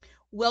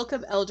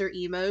Welcome, Elder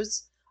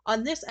Emos.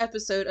 On this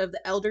episode of the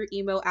Elder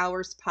Emo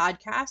Hours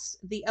podcast,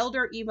 the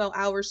Elder Emo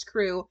Hours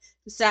crew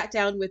sat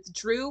down with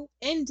Drew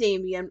and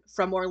Damien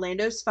from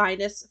Orlando's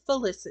finest,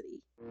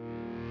 Felicity.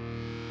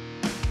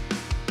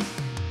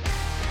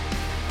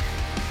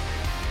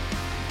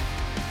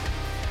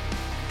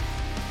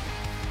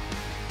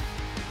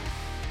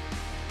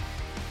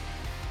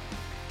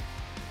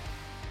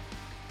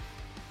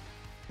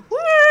 Woo!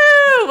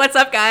 What's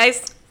up,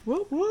 guys?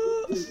 Whoop,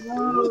 whoop.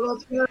 Whoa,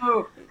 let's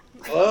go.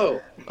 Hello.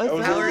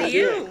 How are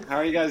you? How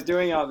are you guys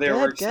doing out there?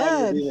 Good, We're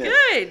excited to be here.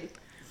 Good.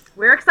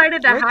 We're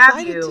excited to We're have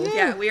excited you. too.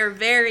 Yeah, we are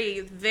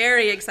very,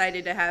 very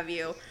excited to have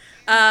you.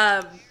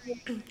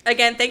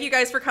 Again, thank you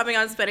guys for coming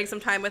on, spending some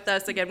time with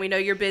us. Again, we know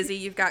you're busy.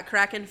 You've got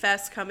Kraken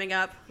Fest coming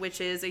up,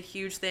 which is a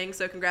huge thing,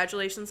 so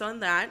congratulations on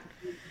that.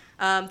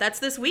 That's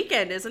this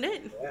weekend, isn't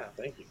it? Yeah,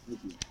 thank you.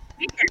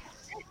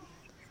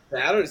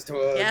 Saturday's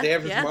day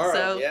after tomorrow.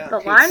 So yeah. The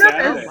It's lineup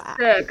Saturday. is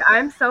sick.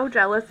 I'm so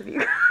jealous of you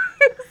guys.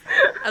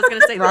 I was going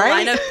to say,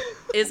 Right? the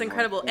lineup is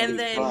incredible. That And is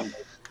then fun.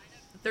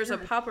 there's a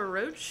Papa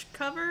Roach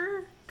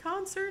cover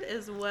concert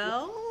as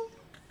well.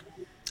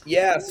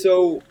 Yeah,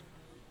 so,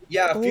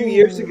 a few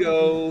years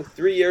ago,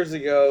 3 years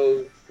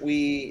ago,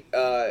 we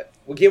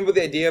came up with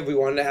the idea of we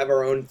wanted to have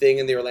our own thing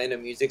in the Orlando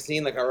music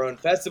scene, like our own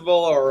festival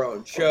or our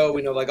own show.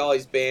 We know, like, all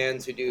these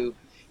bands who do,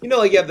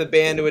 like you have the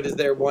band who it is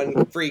their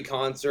one free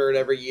concert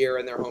every year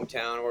in their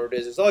hometown or whatever it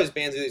is. There's all these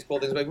bands who do these cool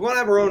things, but we want to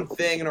have our own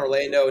thing in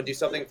Orlando and do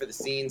something for the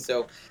scene.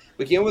 So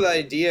we came up with the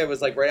idea. It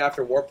was like right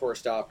after Warped Tour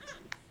stopped,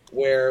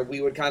 where we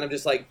would kind of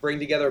just like bring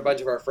together a bunch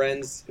of our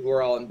friends who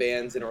are all in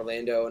bands in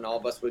Orlando, and all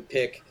of us would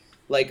pick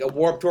like a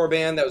Warped Tour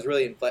band that was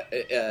really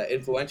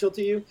influential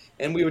to you,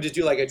 and we would just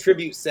do like a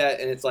tribute set,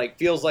 and it's like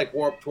feels like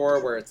Warped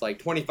Tour, where it's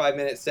like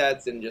 25-minute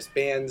sets and just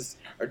bands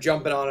are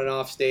jumping on and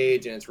off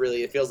stage, and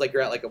it feels like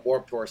you're at like a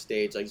Warped Tour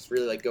stage, like it's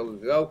really like go go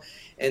go.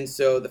 And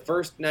so the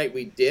first night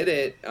we did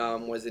it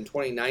was in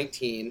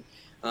 2019.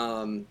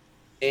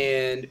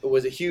 And it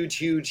was a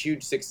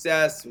huge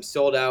success. We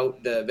sold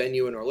out the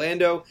venue in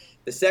Orlando.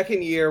 The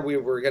second year we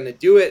were going to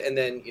do it, and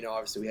then,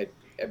 obviously we had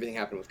everything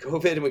happened with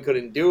COVID and we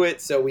couldn't do it.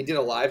 So we did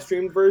a live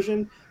streamed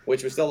version,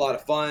 which was still a lot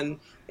of fun.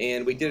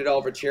 And we did it all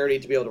for charity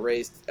to be able to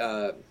raise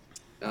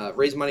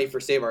money for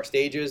Save Our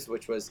Stages,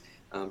 which was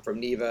from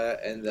NEVA.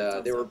 And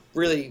they were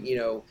really,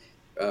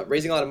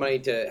 raising a lot of money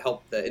to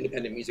help the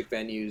independent music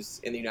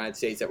venues in the United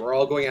States that were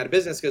all going out of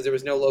business because there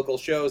was no local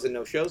shows and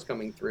no shows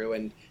coming through.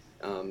 And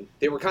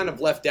they were kind of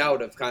left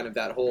out of kind of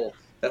that whole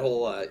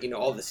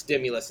all the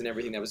stimulus and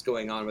everything that was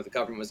going on with the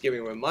government was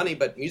giving them money,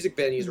 but music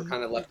venues were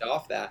kind of left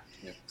off that.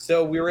 Yeah.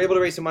 So we were able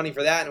to raise some money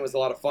for that, and it was a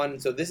lot of fun.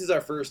 So this is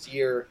our first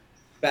year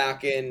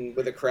back in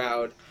with a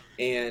crowd,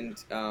 and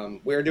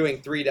we're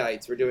doing 3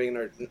 nights. We're doing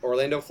in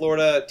Orlando,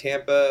 Florida,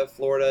 Tampa,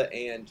 Florida,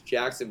 and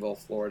Jacksonville,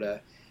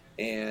 Florida.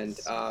 And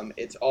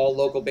it's all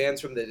local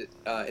bands from the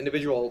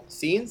individual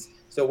scenes.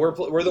 So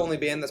we're the only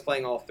band that's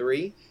playing all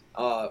 3.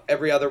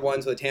 Every other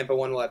one, so the Tampa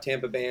one will have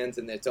Tampa bands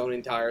and its own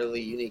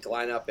entirely unique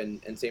lineup,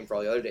 and same for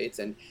all the other dates.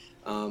 And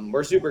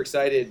we're super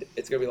excited.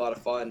 It's going to be a lot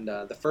of fun.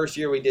 The first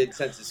year we did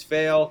Census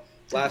Fail.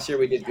 Last year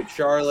we did Good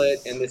Charlotte.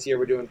 And this year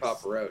we're doing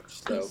Papa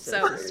Roach. So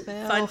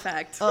fun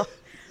fact. Oh.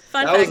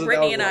 Fun fact,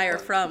 Brittany and I are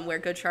from where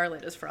Good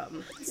Charlotte is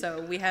from.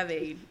 So we have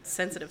a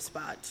sensitive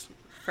spot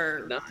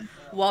for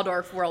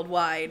Waldorf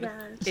Worldwide,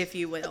 if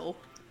you will,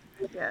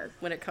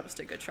 when it comes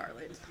to Good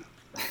Charlotte.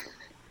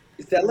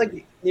 Is that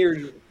like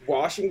near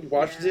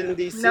Washington,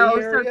 D.C.? No,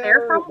 area? so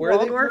they're from Where are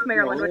they Waldorf, from?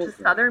 Maryland, which is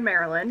southern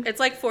Maryland. It's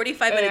like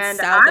 45 minutes And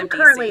south I'm of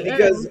currently DC.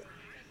 Because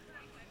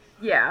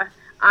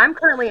I'm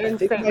currently in I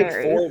think St. Mike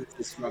Mary's. Forbes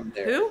is from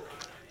there. Who?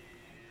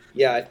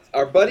 Yeah,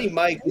 our buddy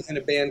Mike was in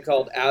a band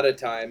called Out of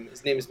Time.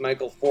 His name is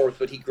Michael Forbes,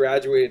 but he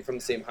graduated from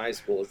the same high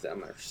school as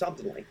them or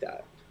something like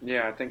that.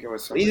 Yeah, I think it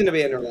was But something. he's in a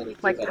band in Orlando.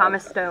 Like called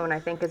Thomas Out of Time. Stone, I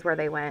think, is where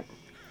they went.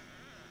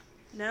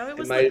 No, it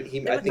was I think it he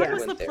was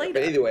went La there. Plata.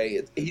 But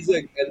anyway, he's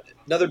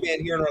another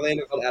band here in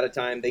Orlando called Out of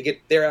Time.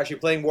 They're actually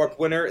playing Warped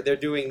Winter. They're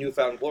doing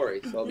Newfound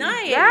Glory. So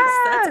Nice. Yes!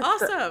 That's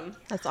awesome.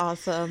 That's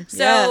awesome.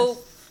 So,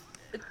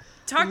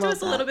 talk to Love us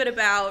a that. little bit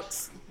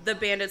about the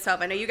band itself.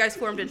 I know you guys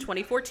formed in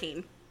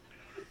 2014.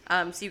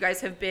 So you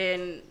guys have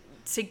been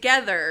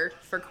together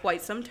for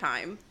quite some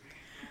time.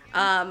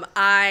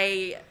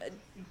 I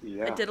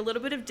did a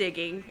little bit of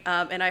digging,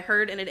 and I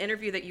heard in an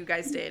interview that you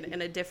guys did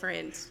in a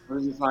different What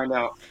did you find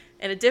out?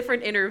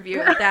 interview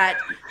that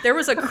there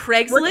was a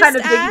Craigslist What kind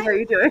of digging ad. are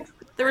you doing?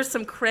 There was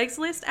some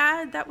Craigslist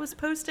ad that was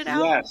posted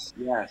out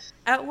Yes.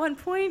 at one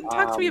point.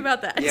 Talk to me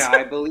about that. Yeah,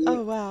 I believe.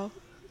 Oh, wow.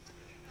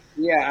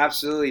 Yeah,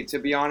 absolutely. To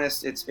be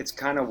honest, it's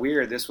kind of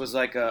weird. This was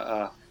like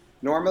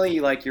normally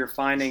like you're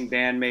finding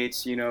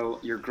bandmates,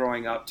 you're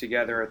growing up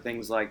together or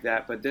things like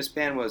that. But this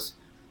band was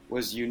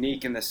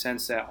unique in the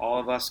sense that all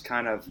of us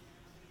kind of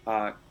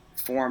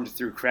formed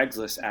through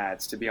Craigslist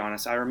ads, to be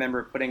honest. I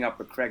remember putting up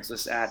a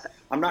Craigslist ad.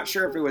 I'm not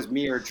sure if it was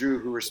me or Drew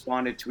who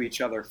responded to each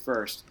other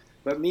first,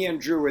 but me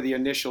and Drew were the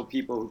initial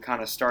people who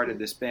kind of started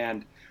this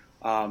band.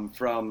 From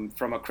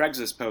a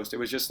Craigslist post. It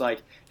was just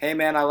like, hey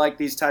man, I like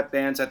these type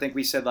bands. I think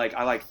we said like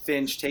I like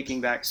Finch,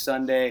 Taking Back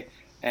Sunday,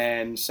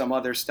 and some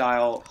other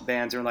style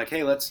bands are like,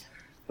 hey, let's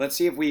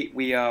see if we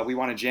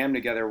want to jam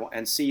together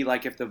and see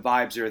like if the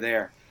vibes are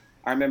there.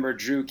 I remember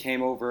Drew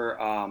came over.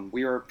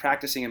 We were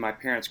practicing in my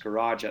parents'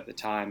 garage at the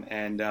time,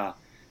 and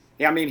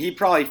yeah, I mean, he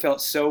probably felt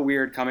so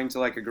weird coming to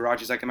like a garage.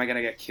 He's like, "Am I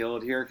gonna get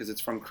killed here?" Because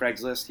it's from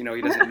Craigslist. You know,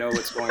 he doesn't know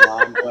what's going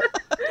on.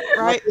 But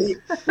Right.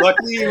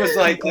 luckily, he was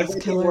like, Craigslist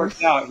everything killer.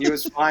 worked out. He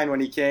was fine when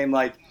he came.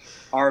 Like,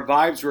 our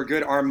vibes were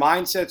good. Our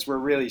mindsets were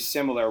really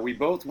similar. We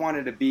both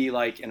wanted to be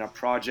like in a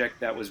project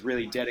that was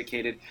really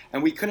dedicated,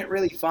 and we couldn't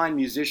really find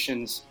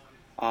musicians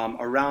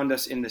around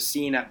us in the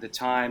scene at the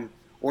time,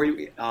 or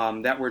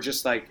that were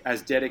just like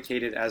as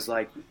dedicated as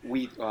like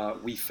we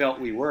felt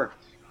we were.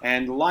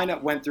 And the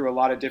lineup went through a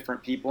lot of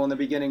different people in the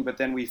beginning, but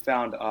then we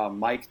found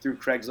Mike through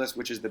Craigslist,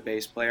 which is the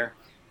bass player,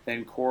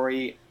 then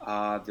Corey,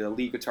 the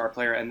lead guitar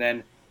player, and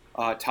then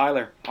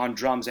Tyler on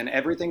drums. And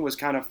everything was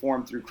kind of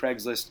formed through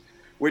Craigslist,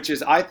 which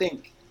is, I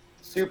think,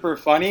 super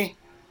funny.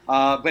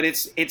 But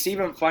it's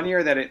even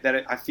funnier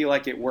that I feel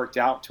like it worked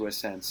out to a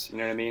sense. You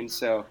know what I mean?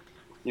 So,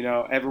 you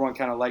know, everyone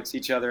kind of likes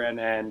each other,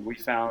 and we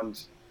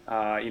found,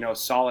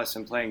 solace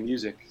in playing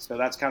music. So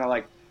that's kind of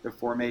like the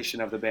formation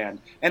of the band.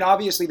 And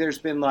obviously there's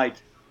been like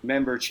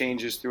member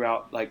changes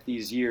throughout like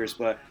these years,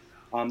 but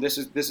this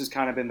has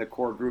kind of been the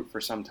core group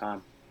for some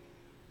time.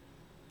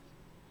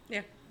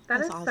 Yeah.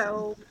 That's awesome.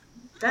 so.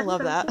 I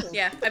love that. Cool.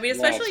 Yeah. I mean, Yeah,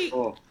 it's especially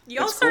cool. you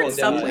all It's started cool.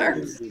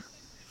 somewhere.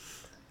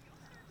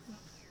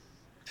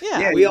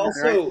 Yeah. We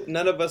also,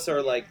 none of us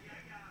were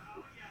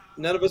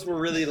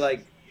really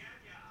like,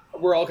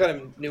 we're all kind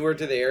of newer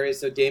to the area.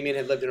 So Damien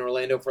had lived in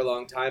Orlando for a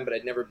long time, but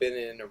I'd never been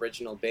in an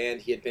original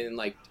band. He had been in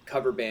like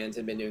cover bands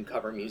and been doing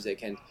cover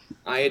music. And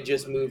I had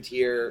just moved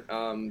here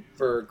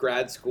for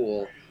grad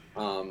school.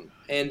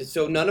 And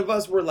so none of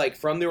us were like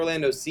from the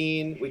Orlando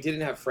scene. We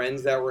didn't have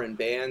friends that were in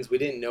bands. We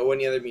didn't know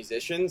any other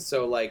musicians.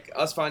 So like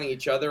us finding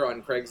each other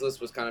on Craigslist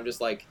was kind of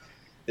just like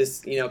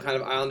this, you know, kind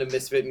of island of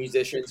misfit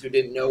musicians who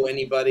didn't know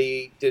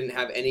anybody, didn't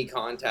have any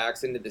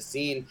contacts into the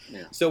scene.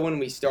 Yeah. So when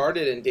we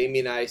started, and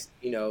Damien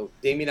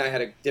and I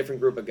had a different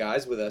group of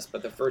guys with us,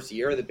 but the first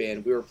year of the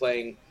band, we were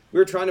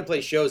trying to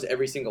play shows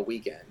every single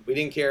weekend. We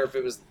didn't care if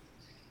it was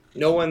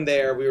no one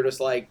there. We were just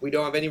like, we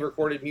don't have any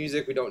recorded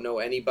music. We don't know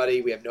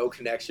anybody. We have no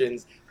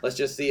connections. Let's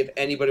just see if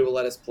anybody will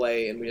let us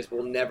play, and we just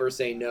will never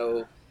say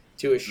no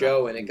to a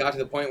show. And it got to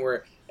the point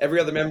where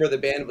every other member of the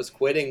band was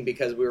quitting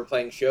because we were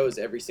playing shows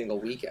every single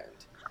weekend.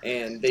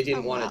 And they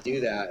didn't want to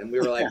do that. And we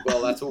were like,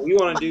 well, that's what we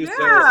want to do.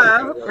 Yeah,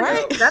 So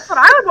right. That's what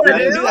I would want I to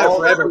didn't do do. that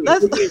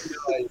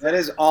forever. That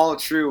is all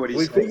true. What he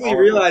We said. quickly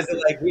realized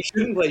that like we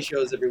shouldn't play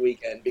shows every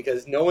weekend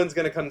because no one's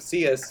gonna come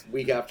see us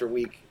week after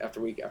week after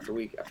week after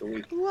week after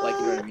week. Like,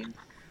 you know what I mean?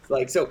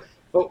 Like, so,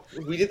 but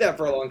we did that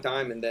for a long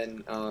time, and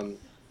then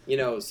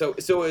so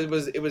it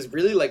was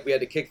really like we had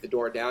to kick the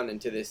door down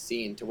into this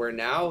scene to where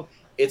now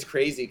it's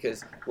crazy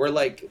because we're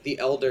like the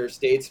elder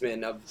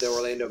statesmen of the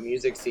Orlando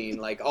music scene.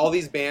 Like all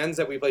these bands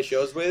that we play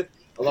shows with,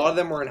 a lot of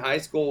them were in high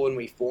school when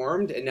we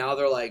formed, and now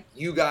they're like,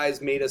 you guys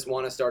made us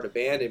want to start a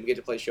band, and we get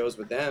to play shows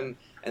with them,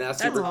 and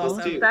that's super cool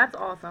awesome. too. That's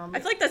awesome. I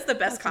feel like that's the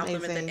best That's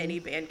compliment amazing. that any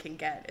band can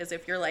get, is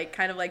if you're like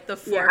kind of like the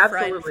Yeah, forefront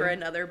absolutely. for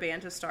another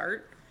band to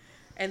start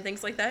and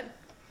things like that.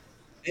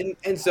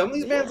 And some of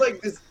these bands like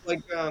this,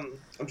 like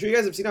I'm sure you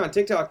guys have seen it on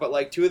TikTok, but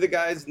like two of the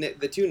guys,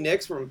 the two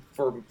Nicks from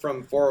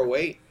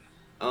 408,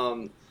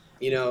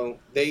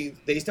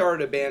 they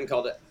started a band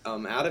called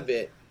Out of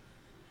It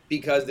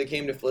because they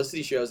came to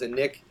Felicity shows, and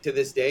Nick to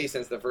this day,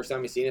 since the first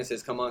time he's seen us,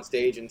 has come on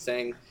stage and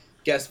sang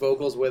guest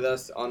vocals with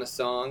us on a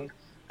song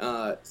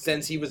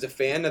since he was a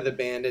fan of the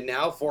band. And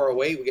now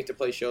 408, we get to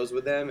play shows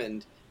with them,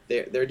 and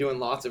they're doing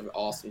lots of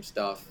awesome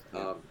stuff.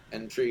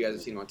 And I'm sure you guys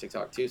have seen them on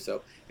TikTok too.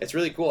 So it's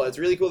really cool. It's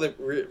really cool that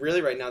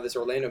really right now this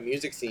Orlando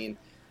music scene,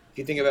 if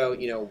you think about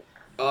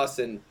us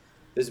and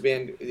there's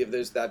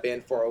that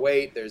band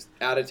 408, there's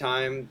Out of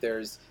Time,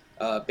 there's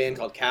a band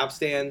called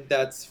Capstan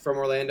that's from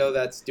Orlando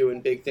that's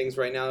doing big things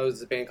right now.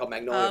 There's a band called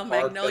Magnolia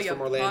Park that's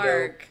from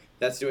Orlando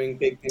that's doing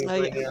big things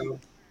right now.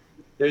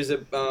 There's a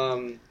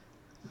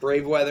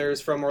Brave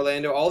Weathers from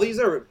Orlando. All these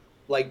are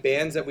like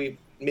bands that we've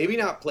maybe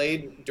not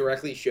played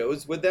directly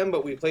shows with them,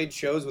 but we played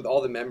shows with all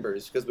the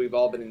members because we've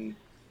all been in,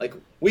 like,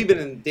 we've been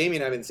in,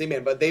 Damien and I have been in the same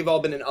band, but they've all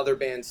been in other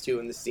bands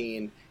too in the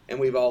scene, and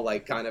we've all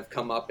like kind of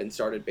come up and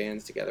started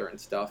bands together and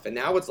stuff. And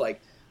now it's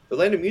like the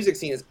Orlando music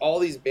scene is all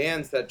these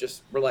bands that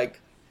just were like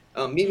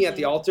Meet Me at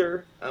the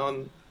Altar,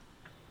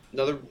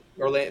 another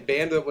Orlando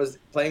band that was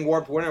playing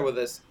Warped Winter with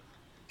us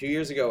a few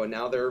years ago, and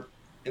now they're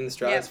in the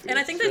stratosphere. Yeah, and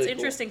I think that's really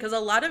interesting because a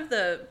lot of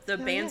the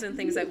bands and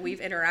things that we've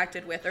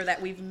interacted with or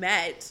that we've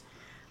met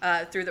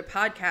through the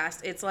podcast,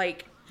 it's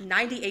like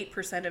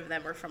 98% of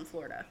them are from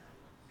Florida.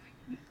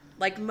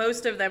 Like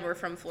most of them are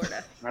from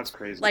Florida. That's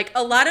crazy. Like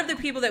a lot of the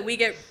people that we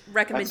get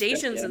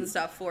recommendations and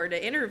stuff for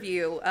to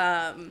interview,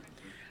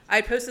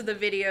 I posted the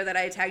video that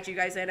I tagged you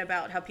guys in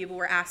about how people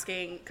were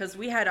asking, because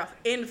we had an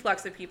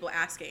influx of people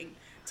asking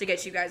to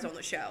get you guys on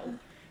the show.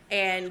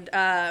 And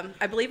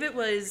I believe it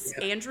was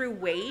Andrew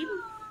Wade.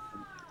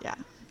 Yeah.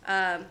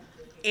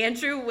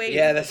 Andrew Wade.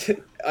 Yeah, that's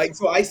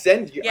so I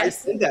sent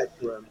that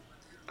to him.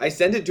 I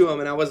sent it to him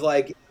and I was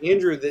like,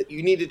 Andrew, that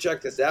you need to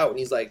check this out. And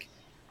he's like,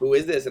 who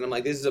is this? And I'm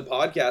like, this is a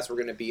podcast we're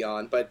going to be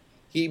on. But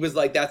he was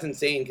like, that's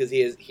insane because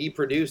he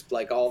produced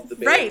like all of the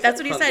bands. Right, that's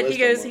what he said. He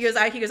goes,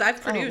 I've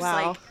Oh, produced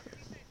wow. like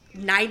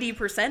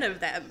 90% of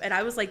them, and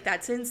I was like,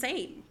 that's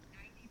insane.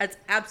 That's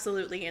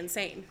absolutely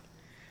insane.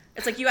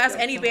 It's like you ask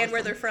any band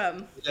where they're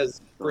from.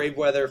 Just Brave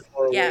Weather,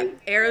 408. Yeah,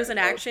 Arrows in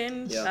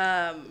Action.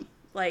 Yeah.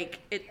 Like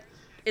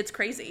it's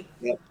crazy.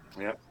 Yep.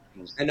 Yep.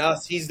 And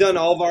us, he's done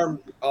all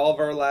of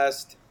our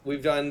last.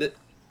 We've done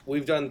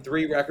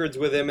 3 records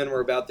with him, and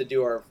we're about to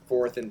do our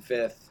 4th and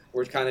 5th.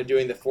 We're kind of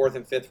doing the 4th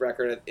and 5th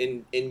record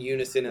in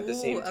unison at the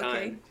same time,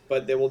 okay.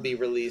 but they will be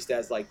released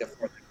as like the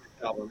 4th and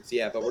 5th albums.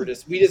 Yeah, but we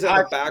just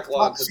have a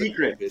backlog. Top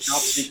secret.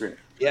 Top secret.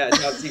 Yeah,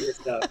 top secret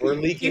stuff. We're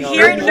leaking. You all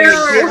hear it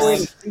that.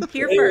 first.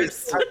 Here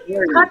first.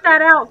 Cut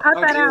that out. Cut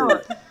that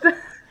out.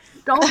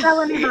 Don't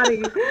tell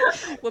anybody.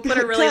 We'll put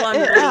a really long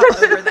Cut it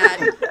bleep over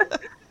that.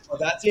 Well,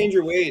 that's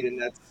Andrew Wade,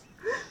 and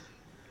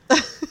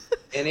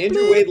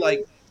Andrew Wade,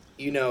 like,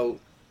 you know,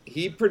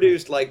 he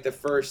produced like the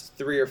first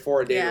 3 or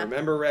 4 Day to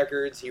Remember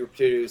records. He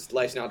produced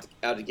 "Life's Not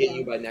Out to Get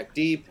You" by Neck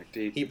Deep.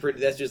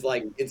 That's just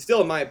like, it's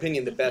still in my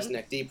opinion the best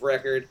Neck Deep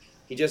record.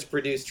 He just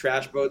produced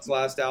Trash Boat's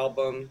last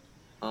album.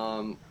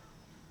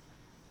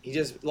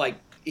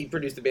 He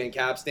produced the band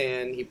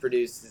Capstan. He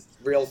produced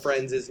Real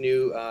Friends'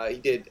 new. He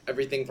did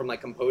everything from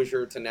like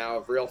Composure to now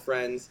of Real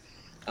Friends.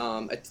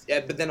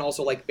 But then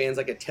also like bands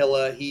like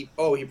Attila. He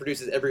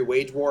produces every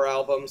Wage War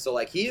album. So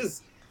like he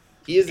is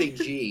a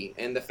G,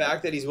 and the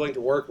fact that he's willing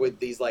to work with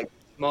these like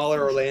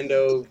smaller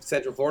Orlando,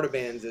 Central Florida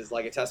bands is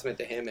like a testament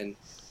to him and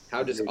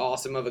how just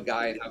awesome of a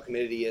guy and how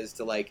committed he is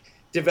to like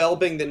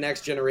developing the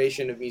next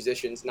generation of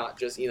musicians. Not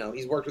just, you know,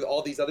 he's worked with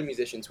all these other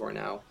musicians who are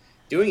now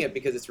doing it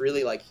because it's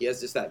really like he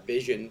has just that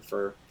vision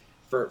for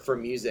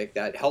music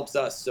that helps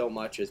us so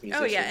much as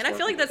musicians. Oh yeah, and I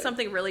feel like that's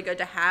something really good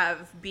to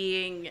have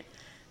being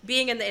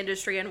in the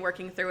industry and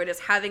working through it, is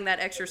having that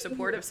extra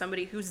support of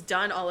somebody who's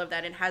done all of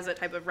that and has that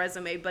type of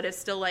resume, but it's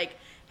still like,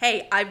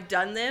 hey, I've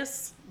done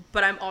this,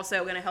 but I'm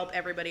also going to help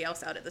everybody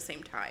else out at the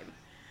same time.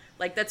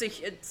 Like I feel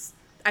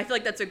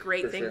like that's a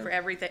great thing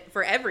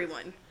for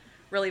everyone,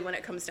 really, when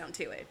it comes down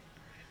to it.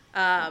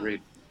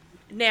 Agreed.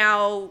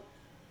 Now,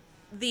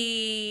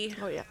 the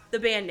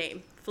band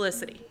name,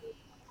 Felicity.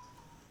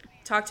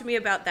 Talk to me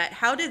about that.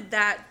 How did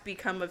that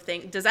become a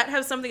thing? Does that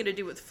have something to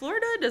do with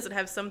Florida? Does it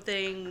have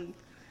something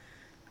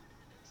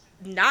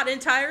not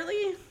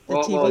entirely?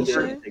 First,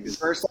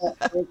 I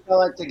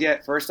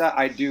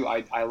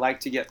like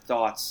to get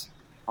thoughts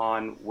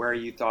on where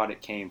you thought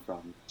it came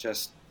from.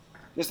 Just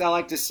I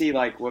like to see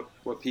like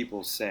what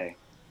people say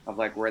of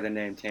like where the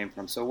name came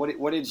from. So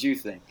what did you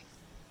think?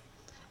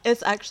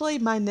 It's actually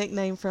my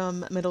nickname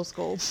from middle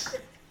school.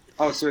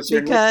 Oh, so it's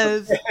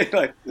because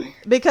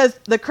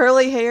the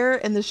curly hair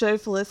in the show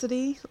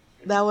Felicity,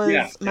 that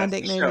was my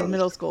nickname in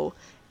middle school.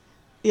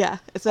 Yeah,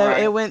 so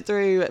it went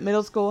through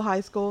middle school,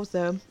 high school,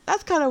 so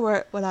that's kind of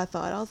what I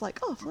thought. I was like,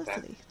 oh,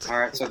 Felicity. Okay. All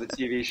right, so the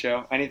TV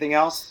show. Anything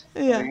else?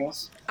 Yeah. Anything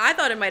else? I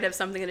thought it might have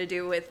something to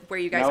do with where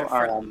you guys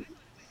are from.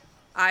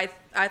 I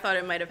thought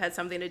it might have had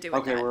something to do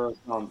with that. Okay,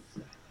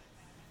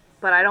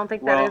 But I don't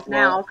think that is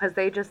now, because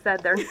they just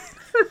said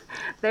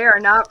they are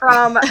not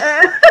from.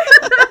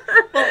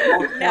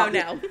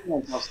 Now.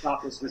 I'll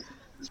stop this.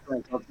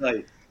 I'll tell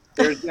you.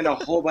 There's been a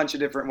whole bunch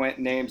of different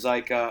names,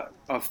 like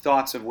of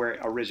thoughts of where it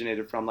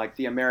originated from. Like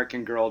the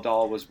American Girl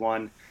doll was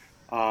one.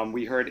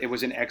 We heard it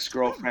was an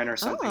ex-girlfriend or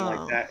something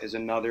like that is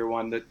another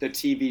one. The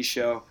TV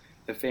show,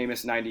 the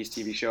famous 90s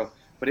TV show.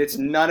 But it's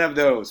none of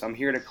those. I'm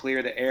here to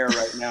clear the air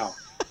right now.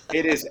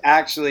 It is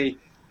actually,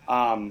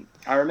 I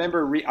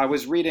remember I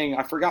was reading,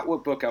 I forgot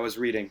what book I was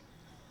reading.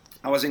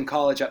 I was in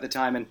college at the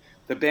time, and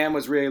the band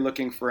was really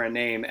looking for a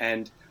name,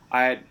 and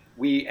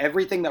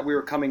everything that we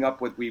were coming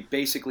up with, we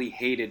basically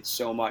hated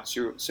so much.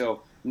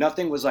 So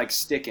nothing was like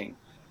sticking.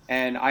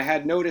 And I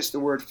had noticed the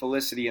word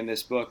Felicity in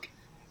this book,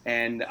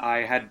 and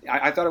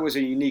I thought it was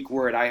a unique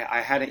word.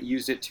 I hadn't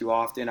used it too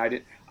often. I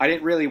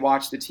didn't really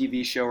watch the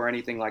TV show or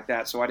anything like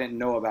that, so I didn't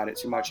know about it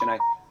too much. And I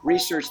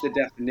researched the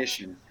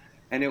definition,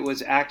 and it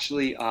was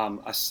actually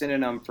a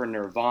synonym for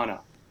nirvana,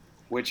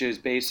 which is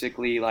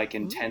basically like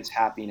intense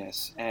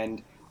happiness.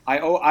 And I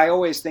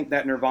always think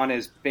that Nirvana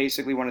is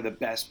basically one of the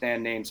best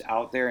band names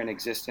out there in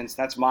existence.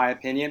 That's my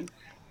opinion.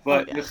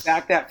 But the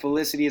fact that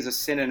Felicity is a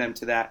synonym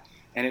to that,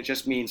 and it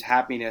just means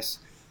happiness,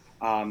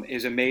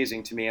 is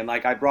amazing to me. And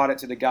like I brought it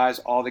to the guys,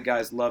 all the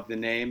guys loved the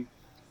name,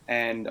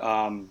 and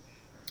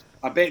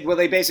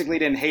they basically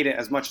didn't hate it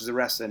as much as the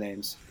rest of the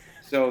names.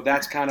 So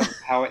that's kind of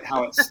how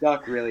it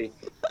stuck, really.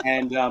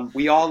 And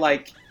we all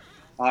like,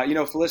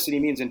 Felicity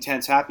means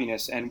intense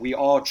happiness, and we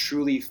all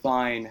truly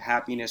find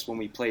happiness when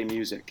we play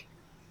music.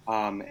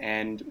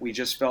 And we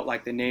just felt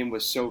like the name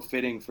was so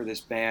fitting for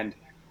this band.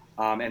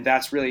 And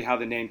that's really how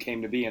the name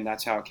came to be, and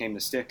that's how it came to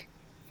stick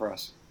for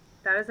us.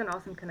 That is an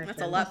awesome connection.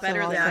 That's a lot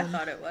better than I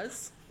thought it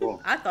was. Cool.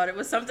 I thought it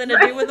was something to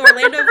do with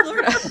Orlando,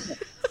 Florida.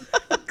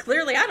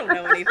 Clearly, I don't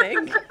know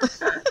anything.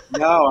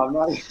 No, I'm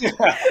not.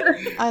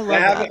 I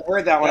haven't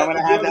heard that one. I'm going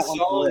to have that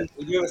one.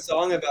 We do have a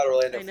song about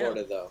Orlando,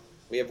 Florida, though.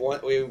 We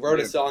wrote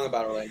a song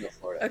about Orlando,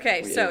 Florida.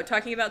 Okay, so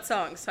talking about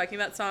songs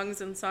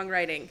and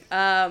songwriting.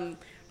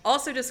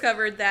 Also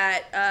discovered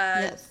that.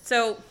 Yes.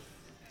 So,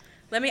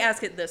 let me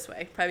ask it this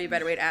way. Probably a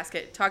better way to ask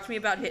it. Talk to me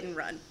about "Hit and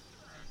Run."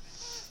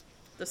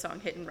 The song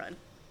 "Hit and Run."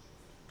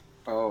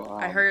 Oh,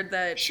 I heard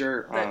that.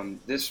 Sure.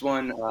 This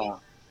one.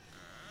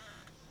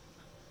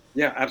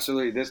 Yeah,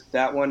 absolutely.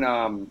 That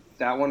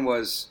one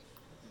was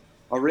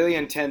a really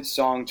intense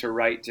song to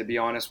write. To be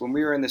honest, when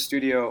we were in the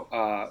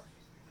studio,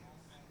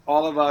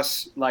 all of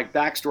us, like,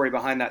 backstory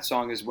behind that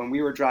song is when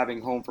we were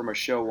driving home from a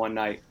show one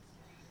night,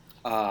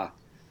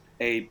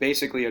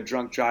 basically a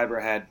drunk driver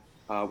had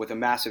with a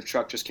massive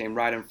truck just came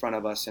right in front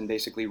of us and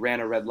basically ran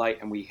a red light,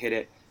 and we hit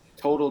it,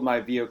 totaled my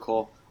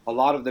vehicle. A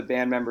lot of the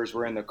band members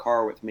were in the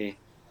car with me,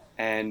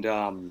 and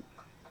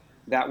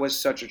that was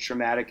such a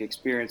traumatic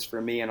experience for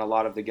me and a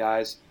lot of the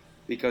guys,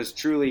 because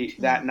truly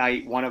that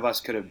night one of us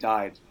could have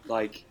died.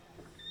 Like,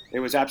 it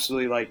was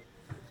absolutely, like,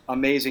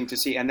 amazing to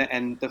see,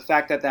 and the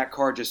fact that that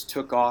car just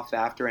took off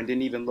after and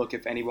didn't even look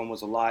if anyone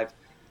was alive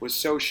was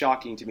so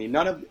shocking to me.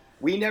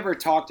 We never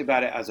talked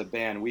about it as a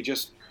band. We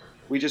just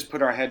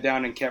put our head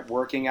down and kept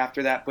working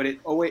after that. But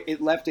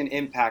it left an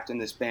impact in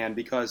this band,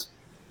 because,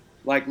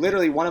 like,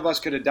 literally one of us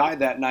could have died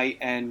that night,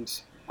 and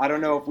I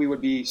don't know if we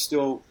would be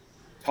still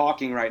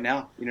talking right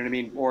now. You know what I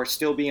mean? Or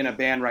still be in a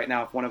band right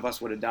now if one of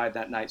us would have died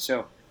that night.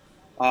 So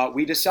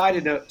we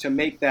decided to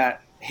make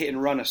that Hit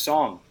and Run a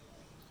song.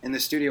 In the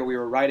studio, we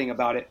were writing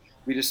about it.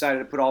 We decided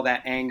to put all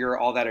that anger,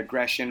 all that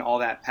aggression, all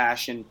that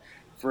passion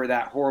for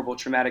that horrible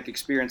traumatic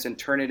experience and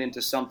turn it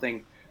into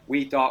something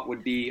we thought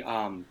would be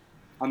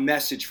a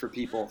message for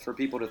people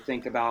to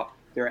think about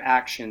their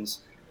actions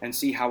and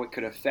see how it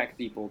could affect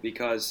people.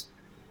 Because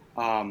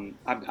I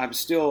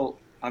still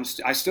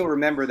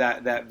remember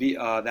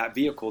that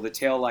vehicle, the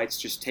taillights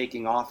just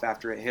taking off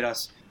after it hit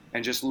us,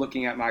 and just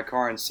looking at my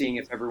car and seeing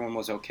if everyone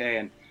was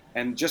okay,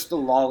 and just the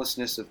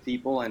lawlessness of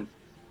people,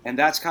 and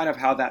that's kind of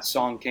how that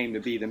song came to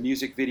be. The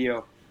music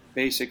video,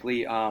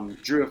 basically,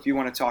 Drew, if you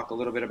want to talk a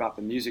little bit about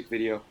the music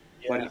video,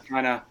 but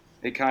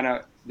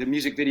the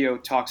music video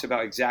talks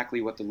about exactly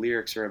what the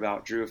lyrics are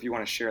about. Drew, if you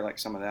want to share, like,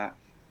 some of that.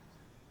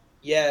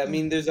 Yeah, I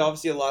mean, there's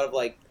obviously a lot of,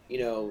 like,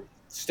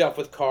 stuff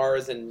with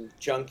cars and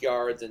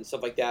junkyards and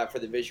stuff like that for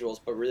the visuals,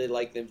 but really,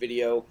 like, the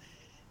video,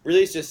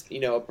 really it's just,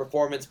 a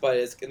performance, but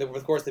it's,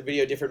 of course, the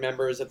video, different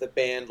members of the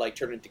band, like,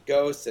 turn into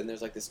ghosts, and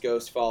there's, like, this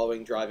ghost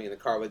driving in the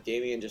car with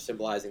Damien, just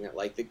symbolizing that,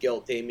 like, the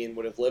guilt Damien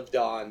would have lived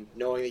on,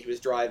 knowing that he was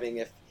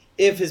driving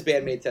if his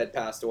bandmates had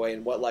passed away,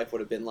 and what life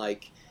would have been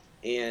like.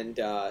 And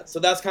so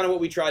that's kind of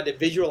what we tried to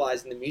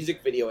visualize in the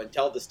music video and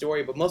tell the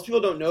story, but most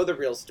people don't know the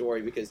real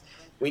story because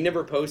we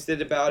never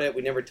posted about it,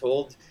 we never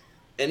told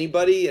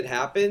anybody it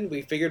happened.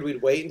 We figured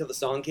we'd wait until the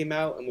song came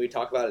out and we'd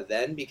talk about it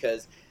then,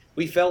 because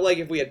we felt like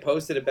if we had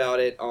posted about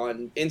it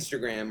on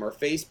Instagram or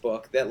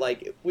Facebook, that,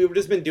 like, we would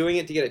just been doing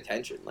it to get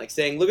attention, like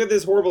saying, look at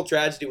this horrible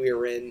tragedy we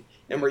were in,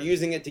 and we're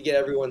using it to get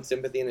everyone's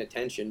sympathy and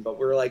attention. But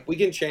we're like, we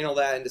can channel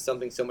that into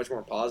something so much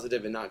more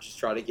positive and not just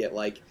try to get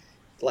like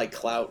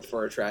clout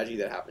for a tragedy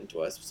that happened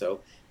to us.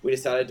 So we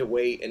decided to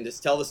wait and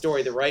just tell the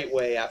story the right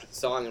way after the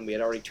song, and we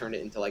had already turned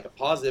it into, like, a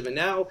positive. And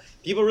now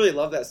people really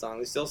love that song.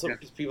 There's still some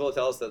people that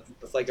tell us that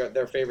it's, like,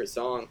 their favorite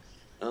song.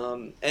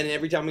 And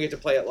every time we get to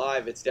play it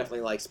live, it's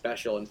definitely, like,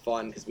 special and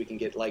fun because we can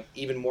get, like,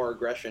 even more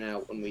aggression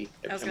out when we.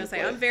 I was gonna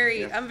say, I'm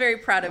very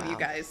proud of you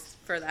guys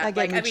for that.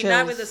 I mean,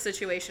 not with the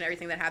situation,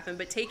 everything that happened,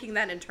 but taking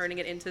that and turning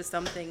it into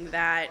something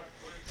that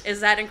is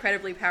that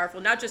incredibly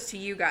powerful, not just to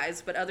you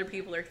guys, but other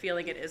people are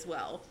feeling it as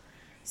well.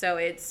 So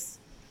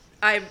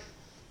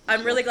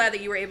I'm really glad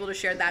that you were able to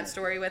share that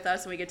story with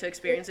us, and we get to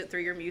experience it through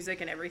your music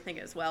and everything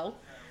as well.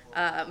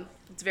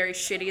 It's very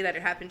shitty that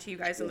it happened to you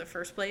guys in the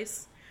first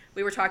place.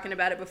 We were talking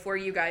about it before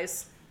you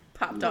guys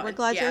popped on. We're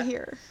glad you're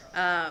here.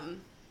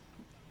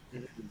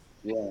 It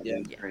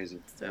was crazy.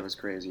 So. It was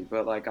crazy.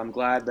 But, like, I'm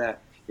glad that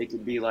it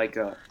could be like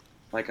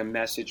a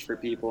message for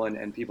people,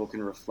 and people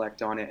can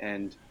reflect on it.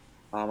 And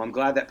I'm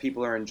glad that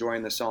people are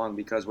enjoying the song,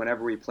 because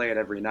whenever we play it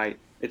every night,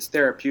 it's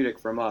therapeutic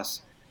from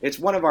us. It's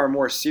one of our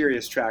more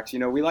serious tracks.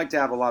 We like to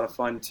have a lot of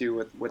fun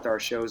too with our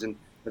shows,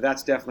 but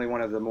that's definitely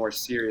one of the more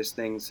serious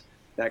things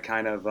that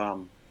kind of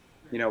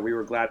we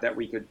were glad that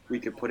we could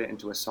put it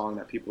into a song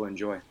that people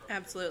enjoy.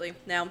 Absolutely.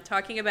 Now,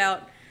 talking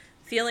about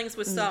feelings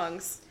with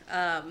songs.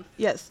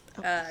 Yes.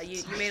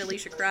 You made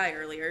Alicia cry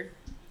earlier.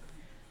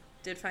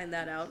 Did find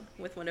that out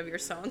with one of your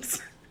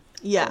songs.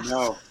 Yeah.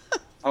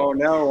 Oh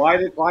no! Why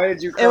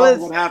did you cry?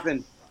 What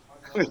happened?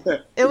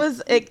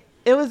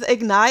 It was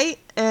Ignite,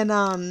 and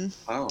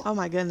oh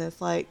my goodness,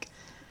 like,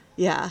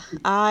 yeah,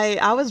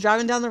 I was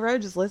driving down the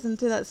road just listening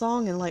to that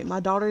song, and, like,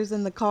 my daughter's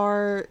in the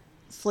car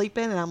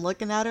sleeping, and I'm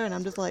looking at her, and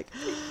I'm just like,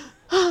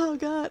 oh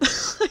God.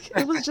 Like,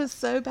 it was just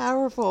so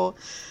powerful.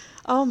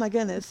 Oh my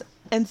goodness.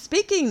 And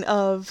speaking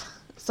of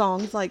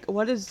songs, like,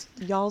 what is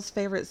y'all's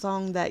favorite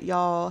song that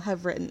y'all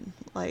have written?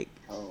 Like,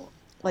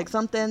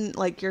 something,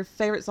 like, your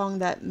favorite song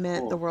that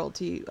meant the world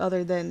to you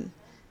other than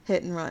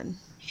Hit and Run?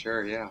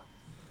 Sure, yeah.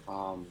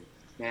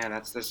 Man,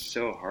 that's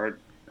so hard.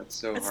 That's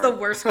so hard. It's the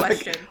worst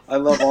question. I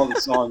love all the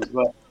songs,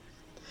 but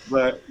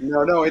But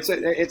no, it's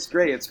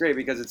great. It's great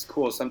because it's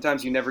cool.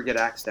 Sometimes you never get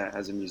asked that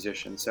as a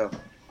musician. So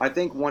I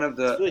think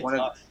Really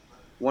tough.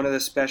 one of the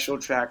special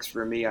tracks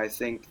for me, I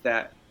think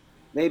that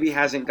maybe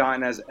hasn't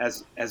gotten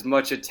as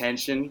much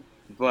attention,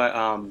 but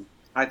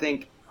I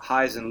think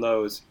Highs and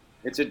Lows.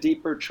 It's a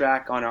deeper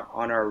track on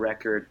our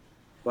record,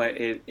 but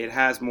it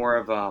has more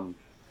of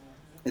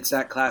it's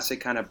that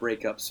classic kind of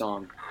breakup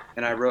song.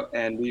 And I wrote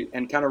and we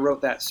and kind of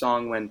wrote that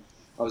song when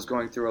I was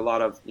going through a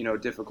lot of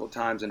difficult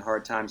times and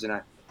hard times, and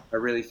I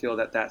really feel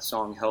that that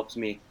song helps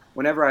me.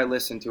 Whenever I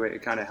listen to it,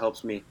 it kind of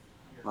helps me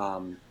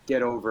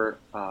get over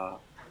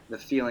the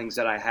feelings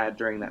that I had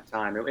during that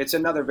time. It's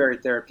another very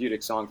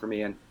therapeutic song for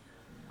me, and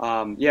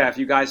yeah, if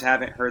you guys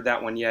haven't heard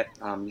that one yet,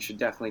 you should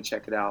definitely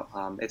check it out.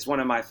 It's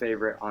one of my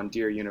favorite on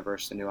Dear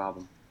Universe, the new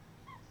album.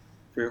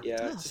 Drew?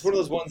 Yeah, it's just one of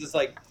those ones that's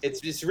like it's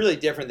just really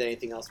different than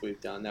anything else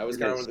we've done. That was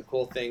kind of one of the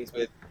cool things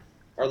with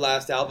our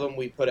last album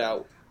we put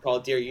out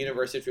called Dear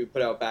Universe, which we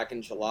put out back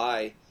in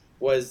July,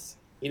 was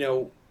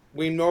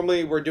we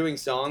normally were doing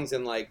songs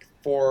in like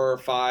 4,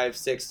 5,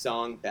 6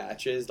 song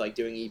batches, like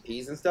doing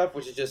EPs and stuff,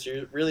 which is just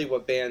really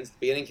what bands at the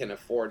beginning can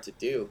afford to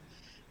do.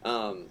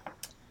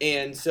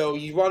 And so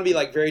you want to be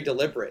like very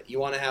deliberate. You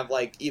want to have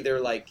like either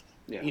like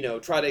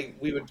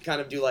we would kind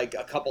of do like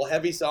a couple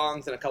heavy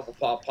songs and a couple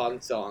pop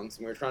punk songs,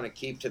 and we were trying to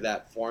keep to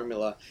that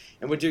formula.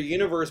 And with Dear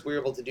Universe, we were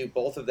able to do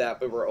both of that,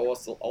 but we're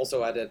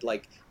also had to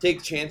like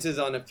take chances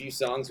on a few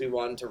songs we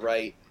wanted to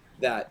write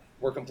that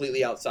were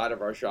completely outside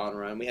of our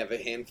genre, and we have a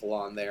handful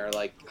on there.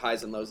 Like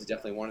Highs and Lows is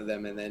definitely one of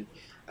them, and then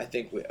I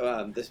think we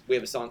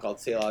have a song called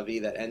C'est La Vie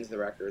that ends the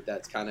record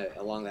that's kind of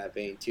along that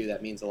vein too.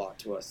 That means a lot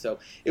to us. So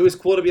it was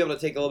cool to be able to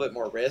take a little bit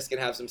more risk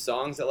and have some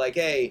songs that like,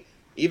 hey,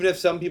 even if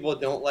some people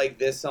don't like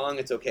this song,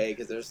 it's okay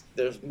because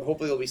there's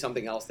hopefully there'll be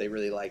something else they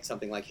really like,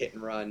 something like Hit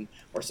and Run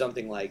or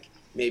something like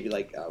maybe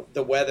like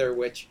The Weather,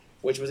 which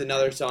was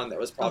another song that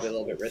was probably a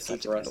little bit risky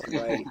for us to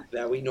write.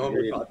 That we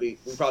normally we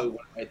probably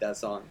wouldn't write that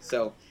song.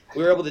 So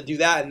we were able to do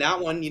that, and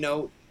that one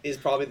is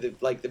probably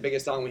the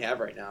biggest song we have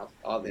right now,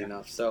 oddly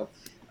enough. So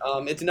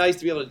it's nice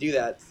to be able to do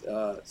that.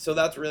 So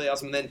that's really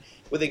awesome. And then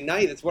with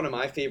Ignite, it's one of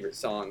my favorite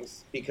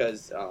songs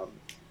because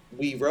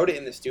we wrote it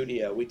in the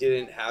studio.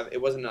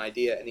 It wasn't an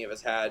idea any of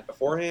us had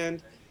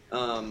beforehand.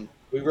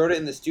 We wrote it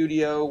in the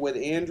studio with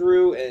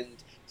Andrew,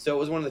 and so it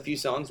was one of the few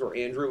songs where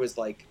Andrew was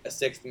like a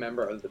sixth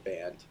member of the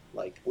band.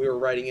 Like we were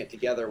writing it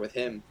together with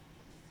him.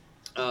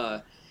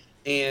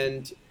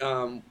 And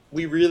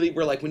we really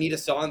were like, we need a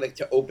song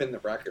to open the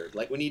record.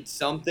 Like we need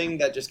something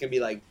that just can be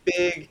like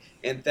big,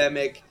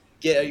 anthemic,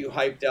 get you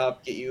hyped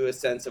up, get you a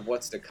sense of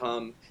what's to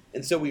come.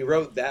 And so we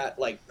wrote that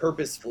like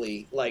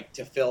purposefully, like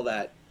to fill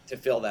that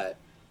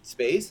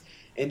space.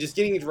 And just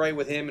getting to write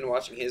with him and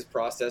watching his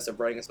process of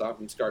writing a song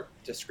from start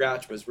to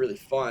scratch was really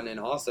fun and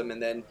awesome. And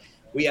then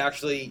we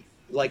actually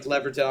like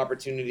leveraged the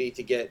opportunity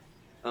to get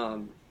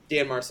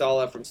Dan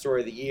Marsala from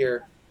Story of the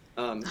Year,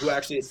 who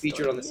actually is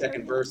featured on the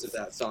second verse of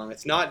that song.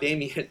 It's not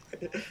Damien.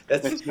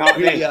 It's not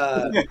me.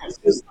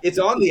 It's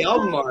on the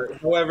album art.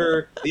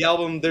 However,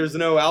 there's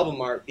no album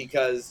art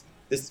because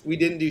we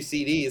didn't do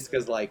CDs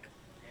because like,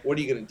 what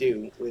are you gonna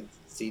do with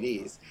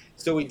CDs?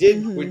 So we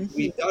did.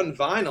 We've done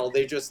vinyl.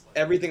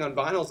 Everything on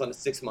vinyl is on a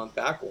 6-month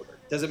back order.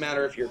 Doesn't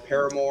matter if you're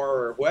Paramore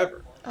or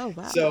whoever. Oh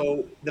wow!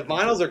 So the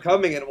vinyls are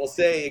coming, and it will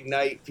say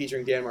Ignite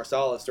featuring Dan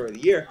Marsala, Story of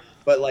the Year.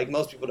 But like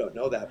most people don't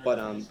know that. But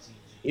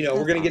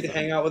we're gonna get to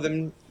hang out with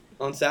him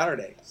on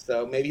Saturday.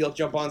 So maybe he'll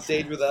jump on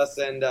stage with us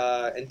and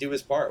do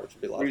his part, which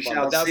would be a lot of fun.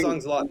 But that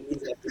song's a lot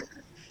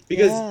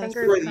because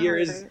Story of the Year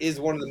is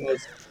one of the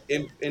most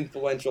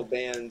influential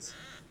bands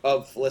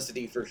of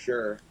Felicity for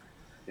sure.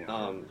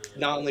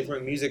 Not only from a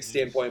music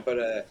standpoint, but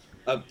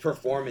a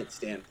performance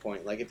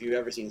standpoint. Like if you've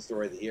ever seen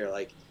Story of the Year,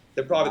 like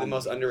they're probably the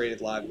most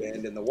underrated live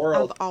band in the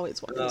world. I've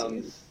always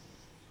wanted to.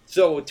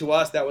 So to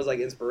us, that was like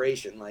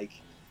inspiration, like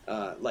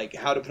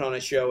how to put on a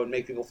show and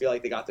make people feel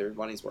like they got their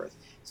money's worth.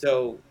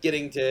 So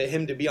getting to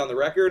him to be on the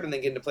record and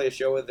then getting to play a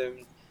show with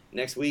him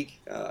next week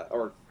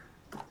or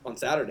on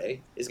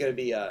Saturday is going to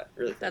be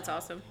really fun. That's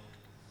awesome.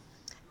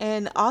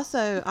 And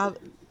also,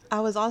 I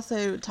was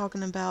also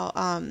talking about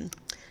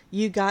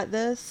You Got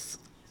This.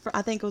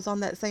 I think it was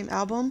on that same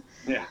album.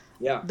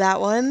 Yeah.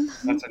 That one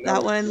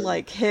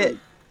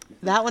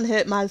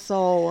hit my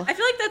soul. I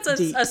feel like that's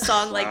a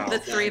song like the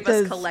three of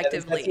us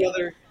collectively.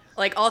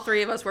 Like all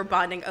three of us were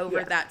bonding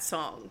over that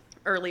song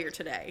earlier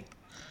today.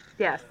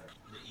 Yes.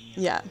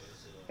 Yeah.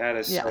 That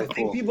is so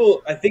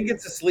cool. I think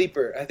it's a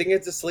sleeper.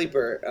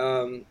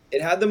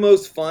 It had the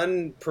most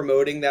fun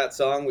promoting that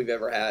song we've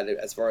ever had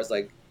as far as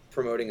like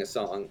promoting a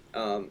song.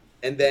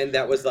 And then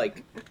that was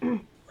like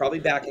probably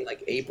back in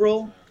like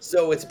April.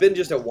 So it's been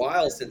just a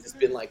while since it's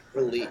been like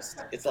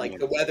released. It's like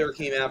The Weather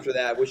came after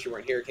that. Wish You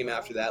Weren't Here came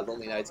after that.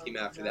 Lonely Nights came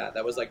after that.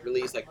 That was like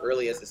released like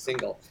early as a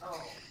single.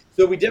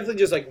 So we definitely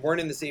just like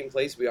weren't in the same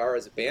place we are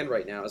as a band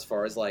right now as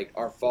far as like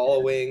our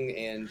following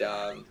and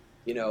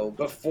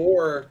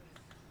before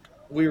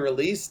we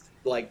released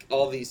like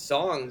all these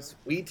songs,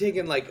 we'd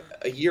taken like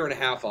a year and a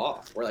half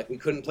off where like we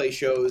couldn't play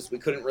shows, we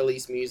couldn't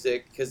release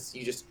music because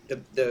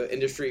the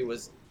industry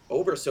was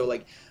over. So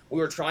like we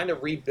were trying to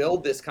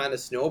rebuild this kind of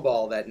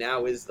snowball that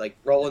now is like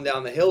rolling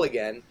down the hill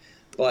again.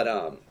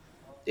 But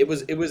it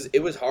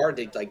was hard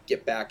to like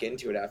get back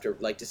into it after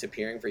like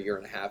disappearing for a year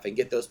and a half and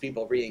get those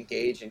people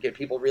re-engaged and get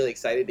people really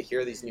excited to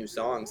hear these new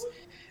songs.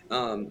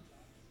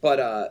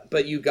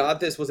 But You Got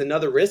This was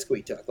another risk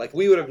we took. Like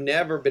we would have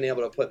never been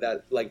able to put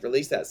that, like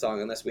release that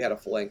song unless we had a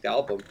full length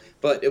album.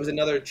 But it was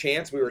another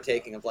chance we were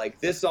taking of like,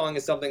 this song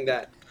is something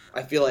that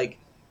I feel like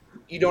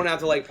you don't have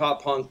to like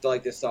pop punk to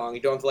like this song.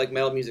 You don't have to like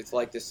metal music to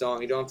like this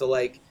song. You don't have to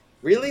like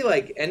really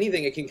like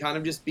anything. It can kind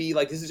of just be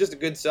like, this is just a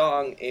good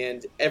song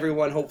and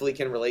everyone hopefully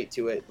can relate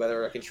to it.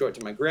 Whether I can show it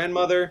to my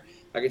grandmother,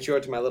 I can show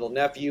it to my little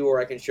nephew, or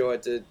I can show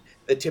it to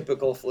the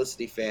typical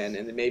Felicity fan.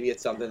 And then maybe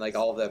it's something like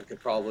all of them could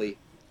probably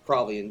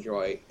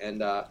enjoy.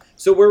 And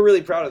so we're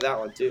really proud of that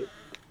one too.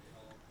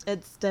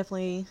 It's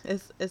definitely,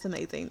 it's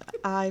amazing.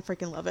 I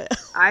freaking love it.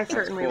 I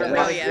certainly cool.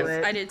 related to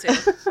it. I did too.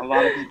 A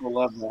lot of people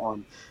love that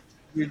one.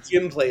 Your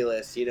gym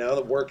playlist, you know,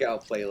 the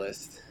workout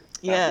playlist.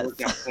 Yes.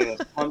 Workout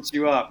playlist pumps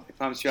you up. It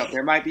pumps you up.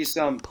 There might be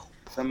some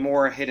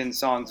more hidden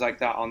songs like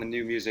that on the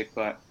new music,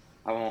 but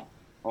I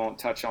won't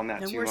touch on that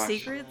No too more much.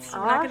 secrets? Aw,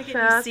 We're not going to get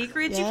shucks. any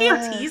secrets? Yes. You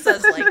can't tease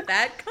us like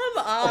that.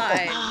 Come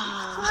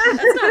on.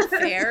 That's not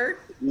fair.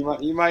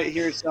 You might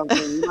hear something.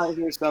 You might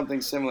hear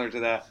something similar to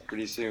that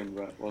pretty soon,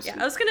 but we'll see.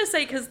 Yeah, I was gonna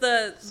say because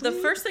the Sweet.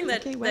 first thing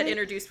that Okay, that wait.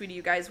 introduced me to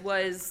you guys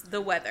was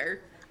The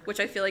Weather, which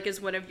I feel like is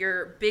one of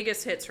your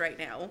biggest hits right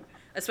now,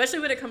 especially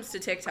when it comes to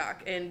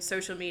TikTok and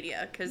social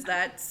media, because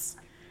that's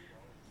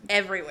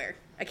everywhere.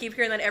 I keep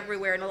hearing that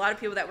everywhere, and a lot of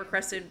people that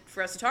requested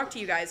for us to talk to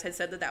you guys had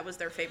said that that was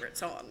their favorite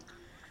song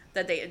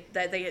that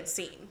they had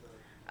seen.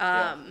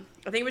 I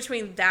think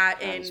between that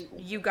and That's cool.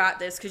 You Got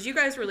This, because you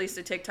guys released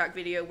a TikTok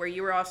video where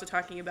you were also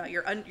talking about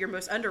your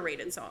most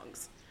underrated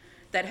songs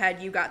that had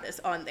You Got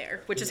This on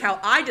there, which is how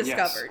I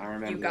discovered I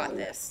remember You Got that.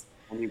 This.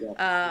 You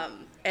got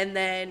And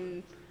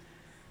then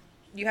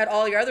you had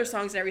all your other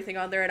songs and everything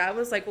on there, and I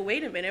was like, well,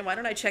 wait a minute, why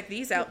don't I check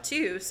these out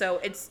too? So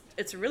it's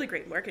a really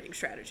great marketing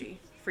strategy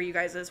for you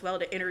guys as well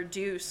to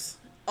introduce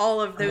all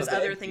of those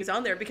other things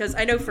on there, because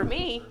I know for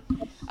me,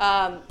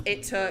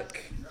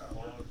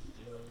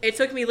 it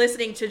took me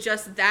listening to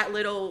just that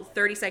little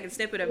 30-second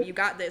snippet of You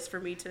Got This for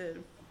me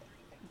to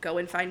go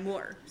and find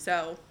more.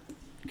 So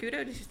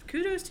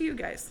kudos to you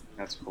guys.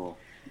 That's cool.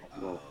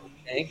 Cool.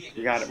 Thank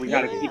you. We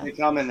got to keep it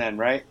coming then,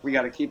 right? We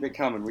got to keep it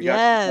coming. We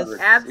Yes. got you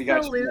covered. We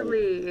got you covered.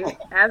 Absolutely.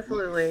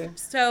 Absolutely.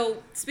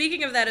 So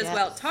speaking of that as Yes.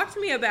 well, talk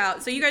to me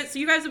about, so you guys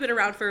have been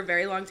around for a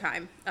very long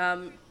time.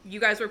 You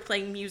guys were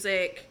playing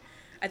music,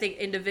 I think,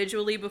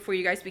 individually before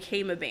you guys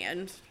became a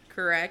band,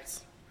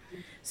 correct?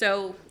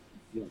 So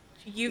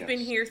you've been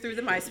Yes. here through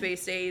the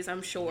MySpace days,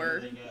 I'm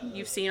sure.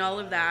 You've seen all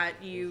of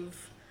that.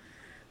 You've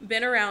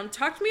been around.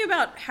 Talk to me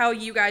about how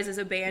you guys as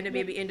a band and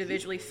maybe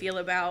individually feel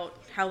about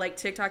how like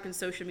TikTok and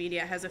social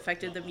media has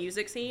affected the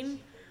music scene,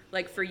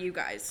 like for you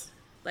guys.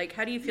 Like,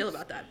 how do you feel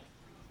about that?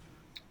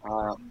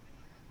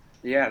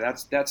 Yeah,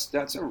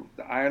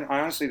 I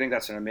honestly think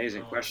that's an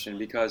amazing question,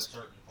 because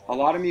a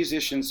lot of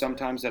musicians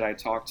sometimes that I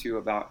talk to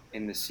about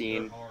in the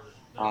scene,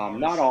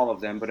 not all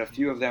of them, but a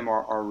few of them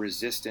are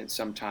resistant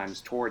sometimes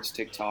towards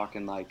TikTok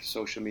and like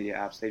social media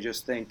apps. They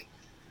just think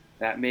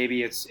that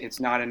maybe it's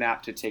not an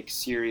app to take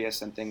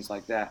serious and things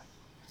like that.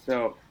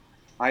 So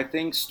I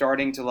think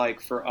starting to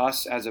like, for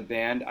us as a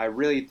band, I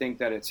really think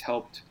that it's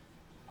helped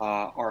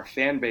our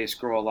fan base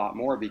grow a lot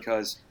more,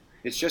 because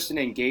it's just an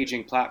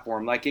engaging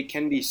platform. Like, it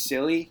can be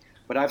silly,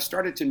 but I've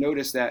started to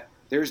notice that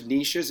there's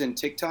niches in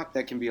TikTok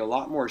that can be a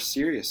lot more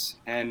serious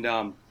and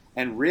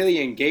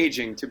really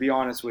engaging, to be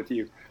honest with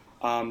you.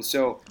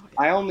 So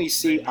I only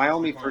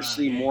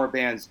foresee more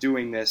bands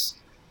doing this.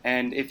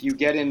 And if you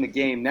get in the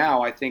game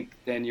now, I think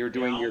then you're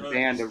doing your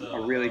band a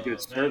really good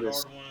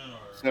service.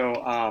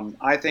 So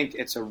I think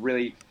it's a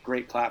really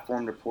great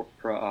platform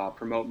to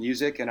promote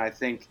music, and I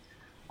think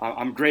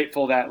I'm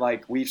grateful that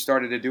like we've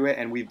started to do it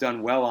and we've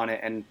done well on it,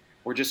 and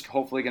we're just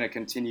hopefully going to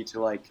continue to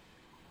like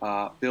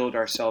build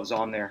ourselves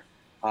on there.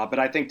 But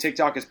I think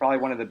TikTok is probably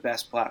one of the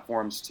best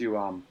platforms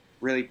to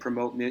really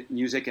promote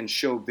music and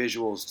show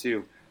visuals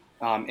too.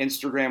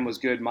 Instagram was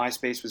good,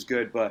 MySpace was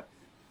good, but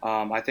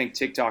I think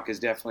TikTok is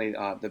definitely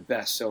the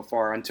best so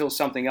far until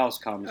something else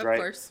comes, right?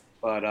 Of course.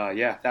 But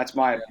yeah, that's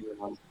my opinion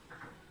on it.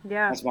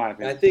 Yeah. That's my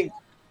And I opinion.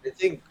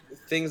 think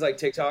things like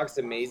TikTok's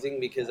amazing,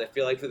 because I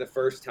feel like for the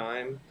first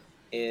time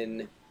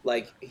in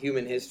like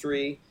human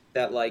history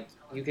that like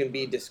you can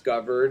be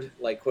discovered,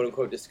 like quote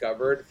unquote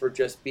discovered, for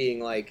just being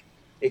like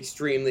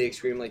extremely,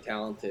 extremely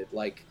talented.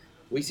 Like,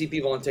 we see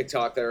people on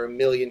TikTok that are a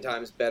million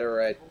times better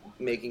at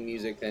making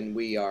music than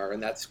we are,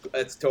 and that's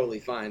totally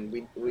fine.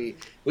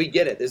 We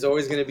get it. There's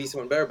always going to be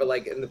someone better, but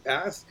like in the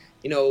past,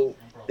 you know,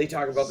 they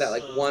talk about that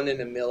like 1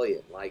 in a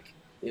million, like,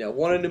 you know,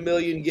 1 in a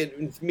million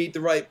meet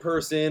the right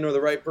person, or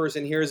the right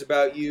person hears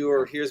about you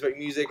or hears about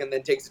music and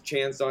then takes a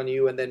chance on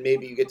you, and then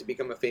maybe you get to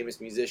become a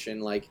famous musician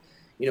like,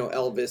 you know,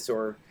 Elvis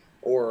or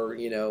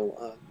you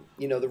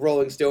know, the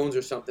Rolling Stones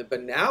or something.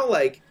 But now,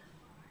 like,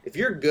 if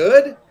you're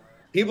good,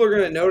 people are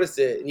going to notice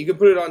it, and you can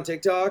put it on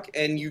TikTok,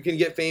 and you can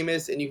get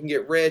famous, and you can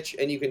get rich,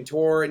 and you can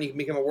tour, and you can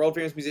become a world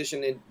famous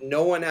musician, and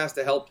no one has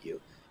to help you.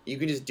 You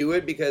can just do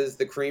it because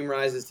the cream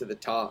rises to the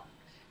top,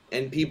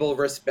 and people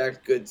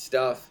respect good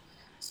stuff.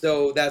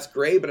 So that's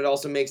great, but it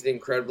also makes it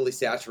incredibly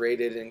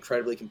saturated and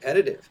incredibly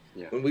competitive.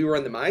 Yeah. When we were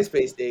in the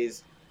MySpace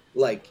days,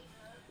 like,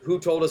 who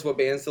told us what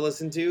bands to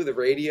listen to? The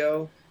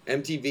radio,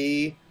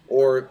 MTV,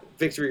 or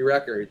Victory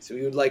Records.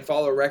 We would like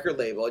follow a record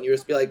label, and you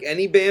just be like,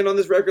 any band on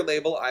this record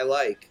label I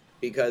like,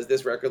 because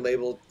this record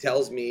label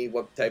tells me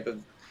what type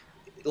of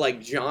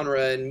like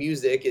genre and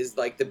music is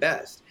like the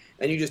best,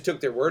 and you just took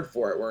their word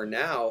for it. Where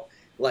now,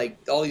 like,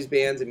 all these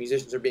bands and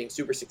musicians are being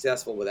super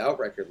successful without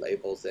record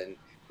labels and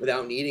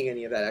without needing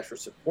any of that extra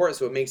support.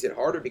 So it makes it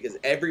harder because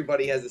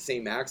everybody has the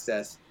same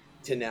access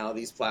to now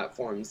these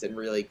platforms and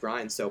really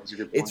grind. So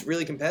it's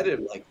really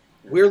competitive. Like,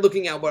 we're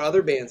looking at what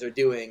other bands are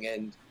doing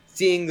and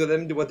seeing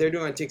them do what they're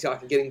doing on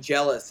TikTok and getting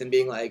jealous and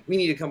being like, we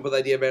need to come up with an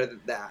idea better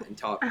than that and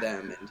top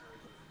them. And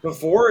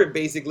before,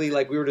 basically,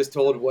 like, we were just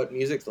told what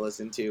music to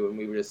listen to, and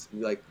we were just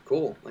like,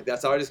 cool. Like,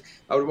 that's how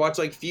I would watch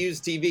like Fuse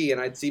TV,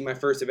 and I'd see my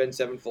first Avenged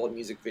Sevenfold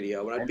music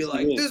video, and I'd be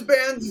like, this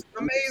band's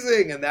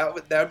amazing, and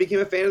that became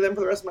a fan of them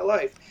for the rest of my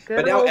life.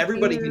 But now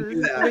everybody can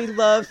do that. We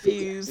love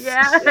Fuse.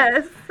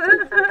 Yes.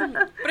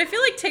 But I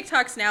feel like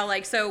TikTok's now,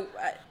 like, so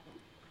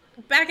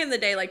back in the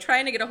day, like,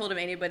 trying to get a hold of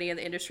anybody in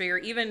the industry, or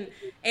even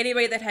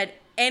anybody that had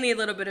any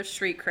little bit of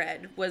street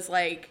cred, was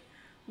like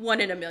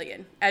 1 in a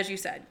million, as you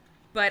said.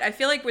 But I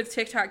feel like with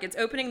TikTok, it's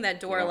opening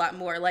that door a lot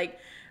more. Like,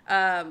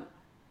 prime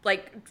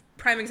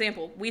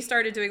example, we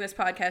started doing this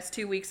podcast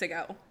 2 weeks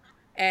ago,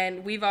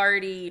 and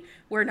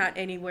we're not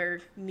anywhere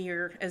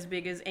near as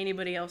big as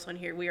anybody else on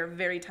here. We are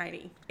very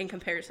tiny in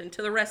comparison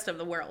to the rest of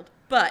the world.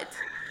 But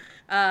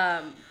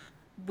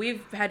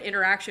we've had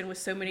interaction with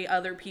so many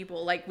other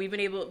people. Like, we've been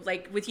able,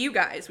 like, with you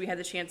guys, we had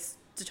the chance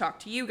to talk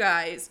to you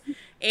guys.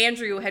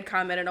 Andrew had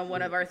commented on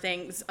one of our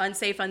things.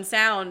 Unsafe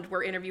Unsound,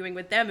 we're interviewing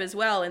with them as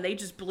well, and they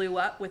just blew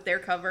up with their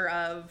cover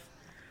of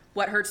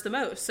What Hurts the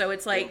Most. So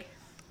it's like,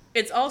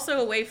 it's also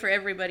a way for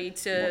everybody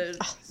to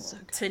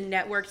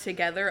network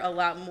together a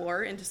lot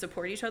more and to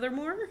support each other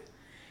more.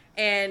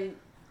 And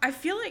I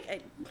feel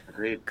like,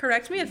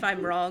 correct me if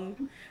I'm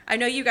wrong, I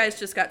know you guys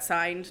just got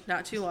signed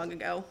not too long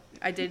ago.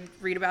 I did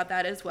read about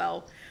that as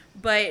well.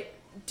 But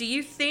do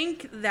you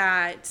think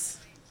that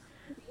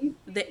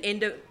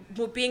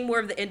being more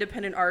of the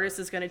independent artist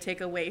is going to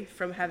take away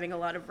from having a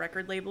lot of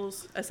record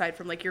labels, aside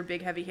from like your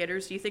big heavy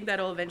hitters? Do you think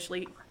that'll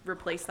eventually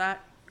replace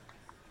that?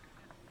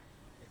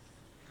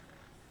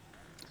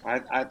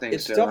 I think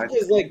it's so. Tough I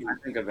think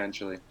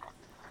eventually.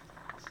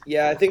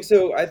 Yeah, I think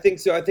so. I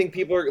think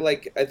people are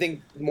like, I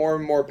think more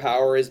and more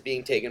power is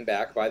being taken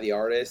back by the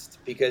artist,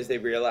 because they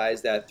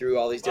realize that through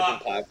all these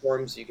different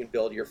platforms, you can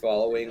build your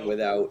following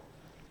without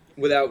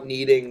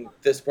needing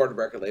the support of a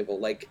record label.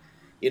 Like,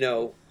 you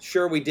know,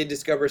 sure, we did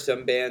discover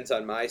some bands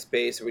on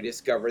MySpace, or we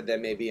discovered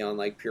them maybe on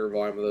like Pure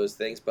Volume of those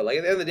things. But like,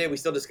 at the end of the day, we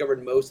still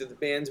discovered most of the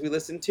bands we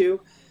listened to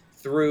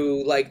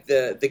through like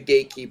the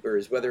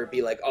gatekeepers, whether it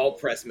be like All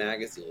Press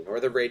Magazine or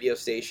the radio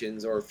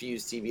stations or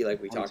Fuse TV,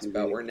 like we talked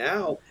about. Where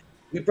now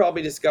we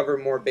probably discover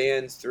more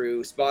bands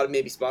through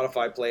maybe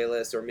Spotify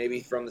playlists, or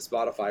maybe from the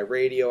Spotify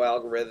radio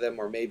algorithm,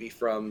 or maybe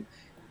from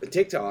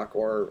TikTok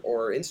or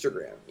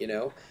Instagram, you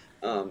know?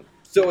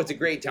 So it's a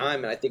great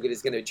time, and I think it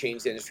is going to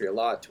change the industry a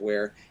lot, to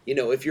where, you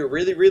know, if you're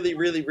really, really,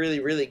 really, really,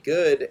 really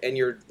good and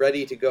you're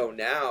ready to go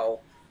now,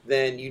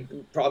 then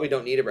you probably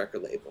don't need a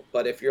record label.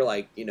 But if you're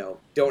like, you know,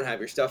 don't have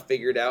your stuff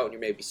figured out and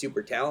you're maybe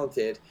super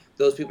talented,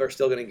 those people are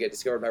still going to get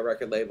discovered by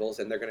record labels,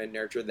 and they're going to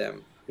nurture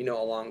them, you know,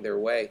 along their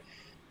way.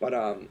 But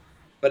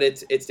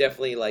it's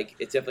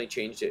definitely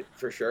changed it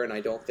for sure. And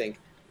I don't think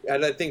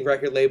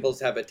record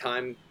labels have a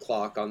time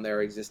clock on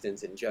their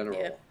existence in general.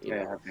 I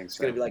think it's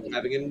so. going to be like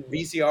having a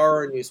VCR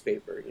or a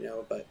newspaper, you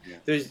know. But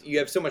you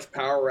have so much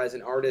power as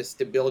an artist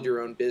to build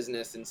your own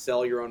business and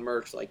sell your own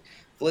merch. Like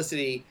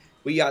Felicity,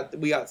 we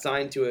got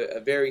signed to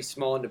a very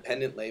small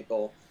independent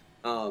label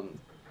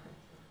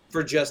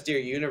for Just Dear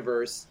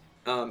Universe.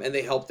 And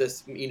they helped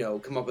us, you know,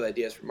 come up with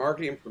ideas for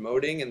marketing and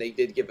promoting, and they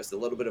did give us a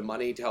little bit of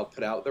money to help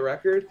put out the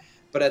record.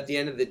 But at the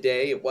end of the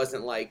day, it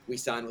wasn't like we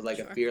signed with like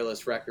a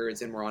Fearless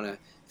Records and we're on a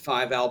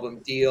 5-album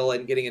deal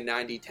and getting a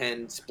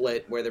 90-10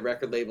 split where the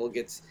record label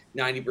gets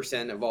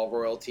 90% of all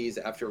royalties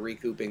after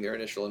recouping their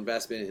initial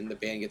investment, and the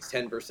band gets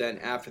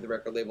 10% after the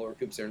record label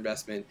recoups their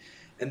investment.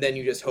 And then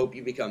you just hope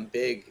you become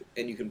big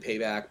and you can pay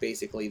back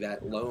basically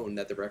that loan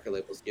that the record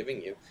label is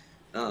giving you.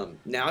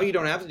 Now you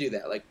don't have to do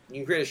that. Like, you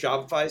can create a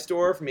Shopify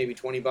store for maybe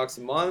 $20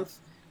 a month,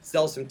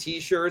 sell some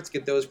t-shirts,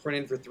 get those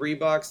printed for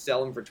 $3,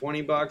 sell them for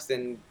 $20,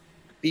 and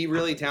be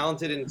really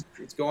talented and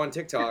go on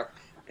TikTok.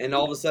 And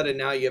all of a sudden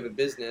now you have a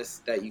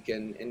business that you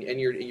can, and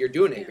you're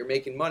doing it. You're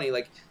making money.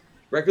 Like,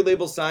 record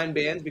labels sign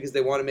bands because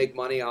they want to make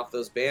money off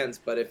those bands.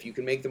 But if you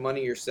can make the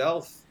money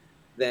yourself,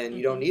 then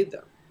you don't need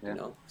them, you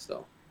know?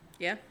 So.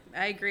 Yeah,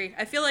 I agree.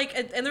 I feel like,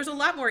 and there's a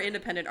lot more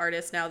independent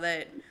artists now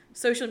that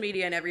social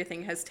media and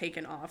everything has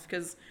taken off.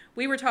 Because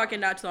we were talking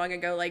not too long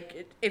ago,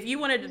 like, if you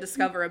wanted to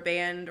discover a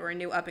band or a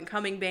new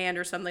up-and-coming band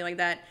or something like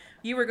that,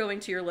 you were going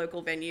to your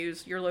local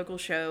venues, your local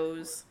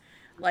shows.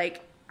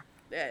 Like,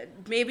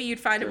 maybe you'd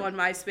find them on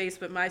MySpace,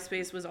 but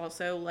MySpace was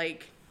also,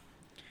 like,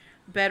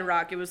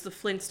 bedrock. It was the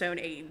Flintstone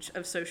age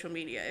of social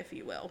media, if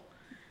you will.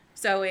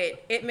 So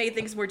it made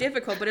things more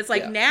difficult. But it's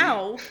like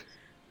now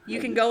you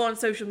can go on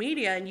social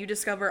media and you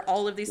discover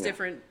all of these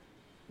different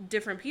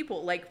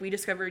people. Like, we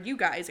discovered you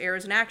guys,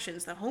 Errors and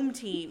Actions, the Home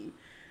Team,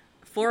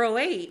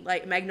 408,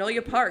 like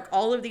Magnolia Park,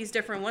 all of these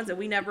different ones that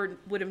we never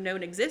would have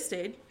known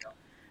existed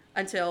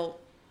until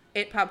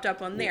it popped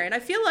up on there. And I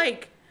feel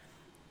like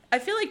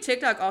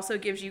TikTok also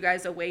gives you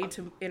guys a way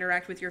to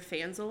interact with your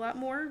fans a lot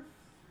more,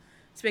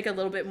 to make it a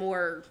little bit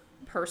more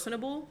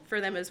personable for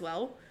them as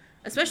well,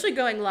 especially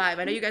going live.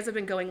 I know you guys have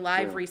been going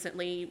live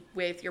recently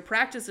with your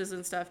practices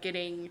and stuff,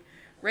 getting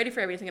ready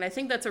for everything. And I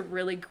think that's a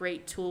really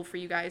great tool for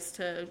you guys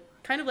to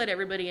kind of let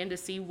everybody in to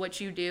see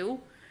what you do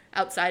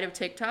outside of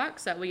TikTok.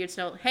 So that way you just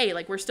know, hey,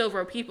 like, we're still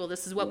real people.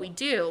 This is what we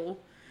do.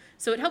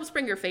 So it helps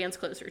bring your fans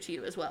closer to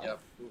you as well. Yep.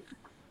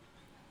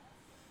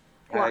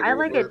 Well, I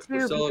like it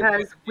too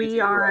because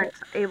we aren't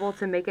able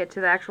to make it to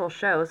the actual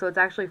show. So it's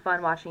actually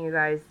fun watching you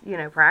guys,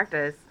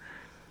 practice.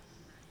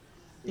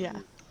 Yeah.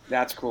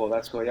 That's cool.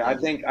 Yeah, I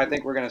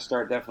think we're gonna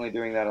start definitely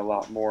doing that a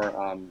lot more.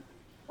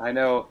 I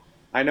know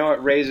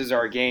it raises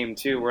our game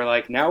too. We're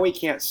like, now we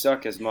can't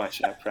suck as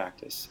much at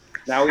practice.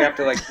 Now we have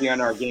to like be on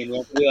our game. We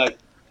have to be like,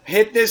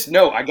 hit this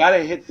note. I gotta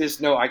hit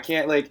this note. I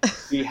can't like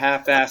be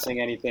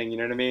half-assing anything. You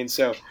know what I mean?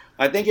 So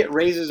I think it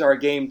raises our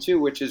game too,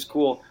 which is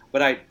cool.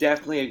 But I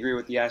definitely agree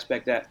with the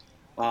aspect that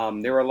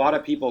there were a lot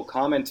of people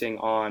commenting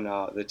on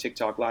the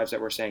TikTok lives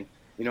that were saying,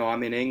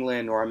 I'm in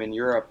England or I'm in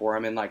Europe or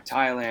I'm in like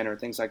Thailand or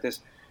things like this.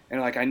 And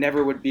like, I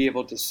never would be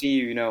able to see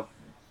you,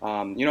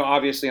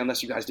 obviously,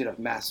 unless you guys did a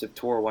massive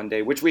tour one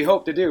day, which we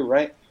hope to do,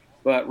 right?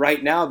 But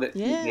right now that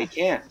they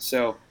can't.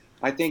 So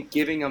I think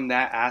giving them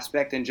that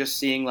aspect and just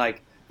seeing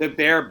like the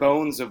bare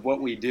bones of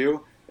what we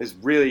do is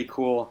really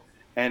cool.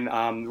 And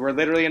we're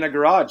literally in a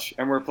garage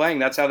and we're playing.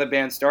 That's how the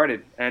band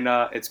started. And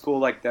it's cool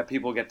like that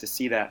people get to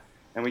see that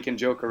and we can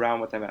joke around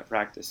with them at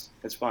practice.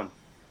 It's fun.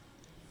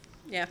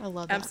 Yeah, I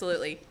love that.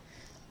 Absolutely.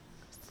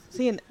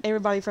 Seeing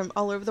everybody from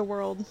all over the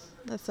world,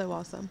 that's so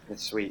awesome.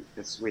 It's sweet.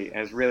 And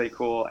it's really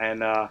cool.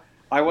 And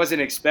I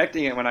wasn't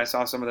expecting it when I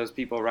saw some of those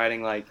people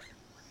writing like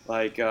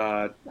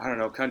I don't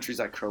know, countries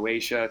like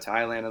Croatia,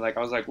 Thailand. And like,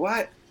 I was like,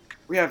 what?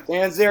 We have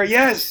fans there?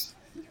 Yes.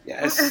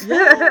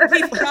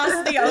 We've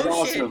crossed the ocean.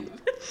 Awesome.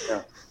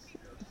 Yeah.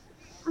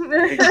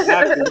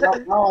 Exactly.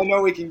 Now I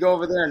know we can go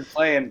over there and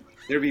play, and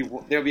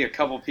there'll be a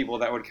couple people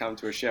that would come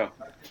to a show.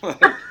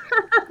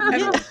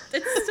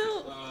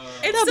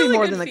 It's still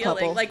more than a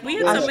couple. Like, we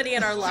had somebody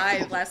in our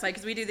live last night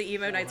because we do the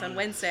emo nights on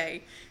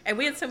Wednesday, and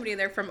we had somebody in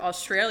there from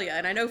Australia.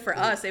 And I know for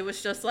us, it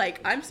was just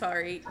like, I'm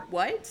sorry,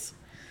 what?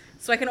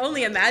 So I can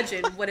only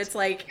imagine what it's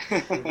like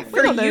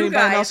for you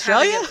guys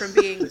having it from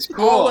being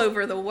all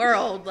over the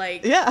world.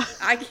 Like,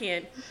 I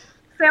can't.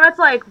 Sam, it's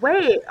like,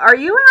 wait, are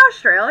you in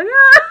Australia?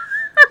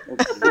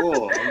 That's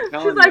cool.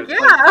 She's like,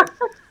 yeah.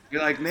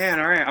 You're like, man,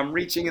 all right, I'm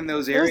reaching in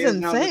those areas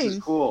now. This is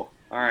cool.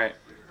 All right.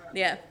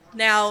 Yeah.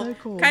 Now,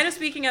 kind of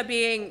speaking of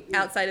being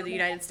outside of the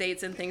United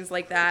States and things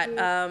like that,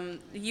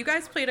 you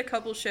guys played a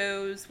couple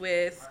shows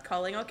with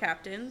Calling All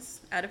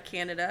Captains out of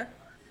Canada.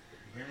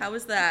 How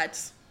was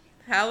that?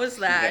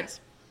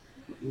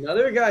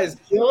 Another guy's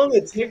killing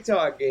the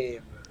TikTok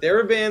game. They're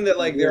a band that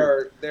like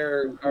they're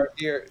our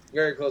dear,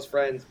 very close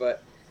friends,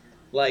 but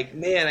like,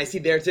 man, I see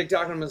their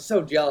TikTok and I'm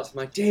so jealous. I'm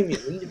like, Damien,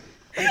 we need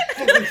to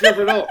fucking step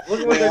it up.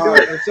 Look at what they're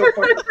doing. They're so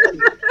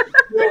fucking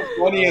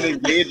funny and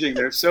engaging.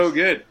 They're so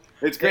good.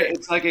 It's great.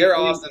 It's like they're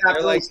awesome.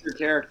 They're like your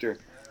character.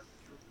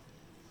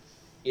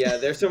 Yeah,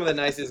 they're some of the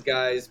nicest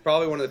guys.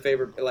 Probably one of the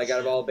favorite, like out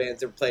of all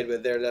bands I've played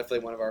with, they're definitely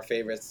one of our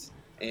favorites.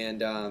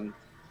 And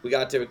we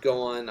got to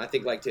go on, I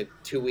think, like a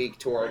 2-week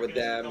tour with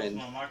them,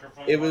 and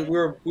it was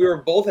we were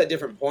both at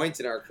different points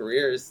in our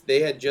careers.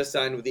 They had just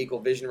signed with Equal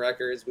Vision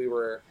Records. We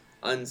were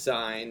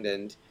unsigned,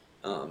 and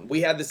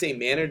we had the same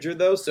manager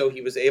though, so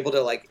he was able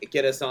to like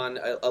get us on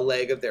a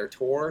leg of their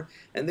tour.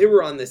 And they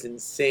were on this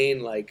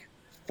insane like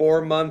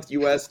 4-month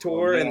U.S.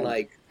 tour, and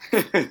like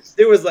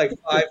there was like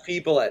 5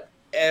 people at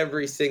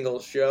every single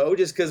show,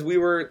 just because we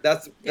were.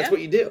 That's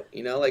what you do,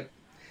 like.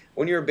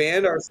 When you're a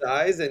band our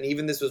size, and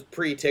even this was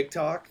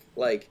pre-TikTok,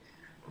 like,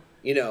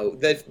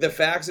 the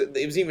facts,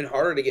 it was even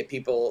harder to get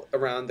people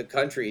around the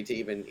country to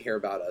even hear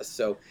about us.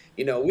 So,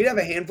 we'd have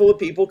a handful of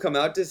people come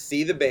out to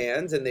see the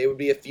bands, and they would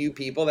be a few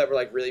people that were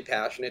like really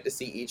passionate to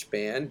see each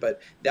band.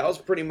 But that was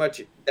pretty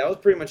much it.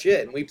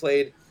 And we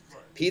played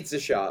pizza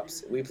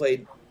shops. We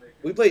played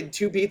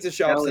 2 pizza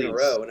shops in a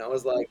row, and I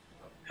was like,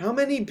 how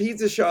many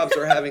pizza shops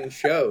are having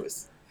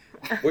shows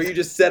where you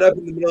just set up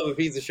in the middle of a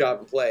pizza shop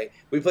and play?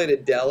 We played a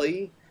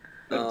deli.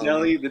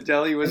 The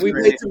deli was we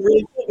great. played some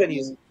really cool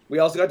venues. We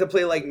also got to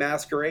play like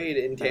Masquerade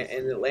in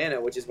Atlanta,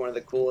 which is one of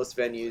the coolest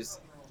venues.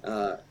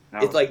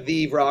 It's like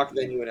the rock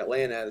venue in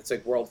Atlanta. It's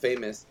like world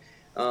famous.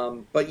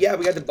 But yeah,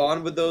 we got to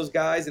bond with those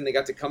guys, and they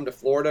got to come to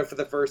Florida for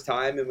the first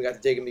time, and we got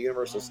to take them to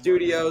Universal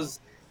Studios,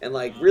 and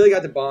like really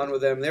got to bond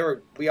with them.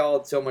 We all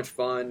had so much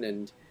fun,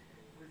 and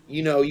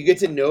you know, you get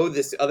to know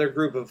this other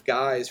group of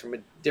guys from a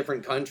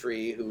different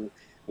country who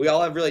we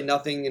all have really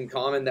nothing in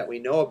common that we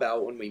know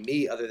about when we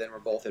meet, other than we're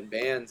both in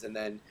bands. And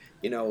then,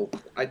 you know,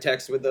 I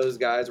text with those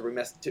guys, or we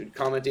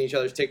comment on each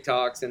other's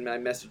TikToks, and I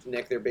message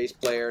Nick, their bass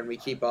player, and we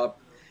keep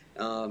up.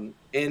 And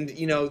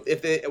you know,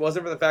 if it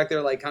wasn't for the fact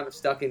they're like kind of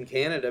stuck in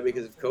Canada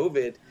because of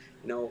COVID,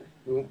 you know,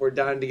 we're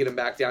dying to get them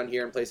back down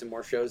here and play some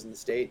more shows in the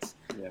States.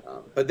 Yeah.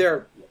 But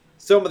they're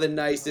some of the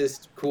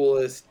nicest,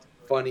 coolest,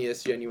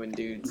 funniest, genuine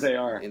dudes They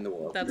are in the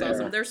world. That's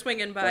awesome. They're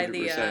swinging by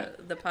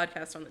 100%. the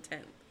podcast on the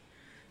 10th,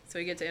 so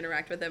we get to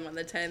interact with them on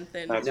the 10th.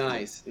 And That's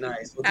Nice.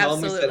 Well, tell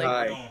them we said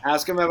Absolutely. hi.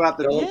 Ask them about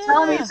the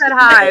Tell them you said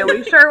hi.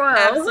 We sure will.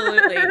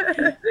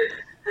 absolutely,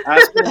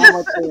 Ask them how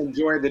much they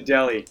enjoy the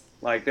deli.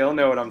 Like, they'll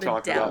know what I'm the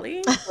talking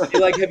deli. Hey,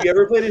 like, have you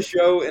ever played a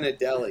show in a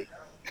deli?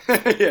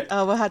 about. Yeah.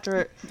 Oh, we'll have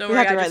to. Don't we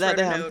worry, have to I write just that wrote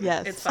a down. note.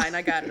 Yes. It's fine.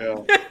 I got it.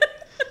 Yeah.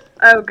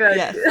 Oh, good.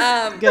 Yes.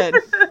 Um, Good.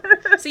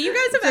 So you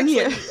guys have Same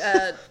here.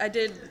 actually, I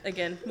did,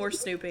 again, more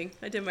snooping.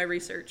 I did my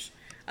research.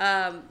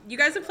 You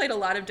guys have played a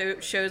lot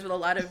of shows with a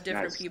lot of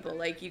different Nice. people.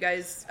 Like, you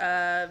guys,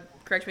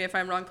 correct me if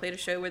I'm wrong, played a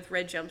show with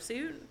Red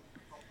Jumpsuit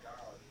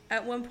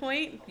at one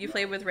point. You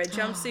played with Red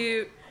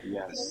Jumpsuit.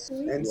 Yes.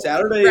 And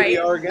Saturday Right. we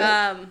are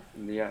again.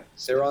 Yeah.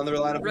 So we're on the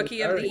lineup.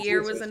 Rookie of the Saturday, Year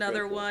too, so was it's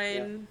another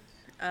great.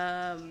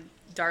 one.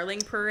 Darling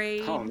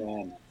Parade. Oh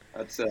man,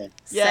 that's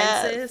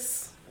Yes.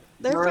 Census.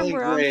 They're from early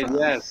where I'm grade. from.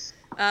 Yes.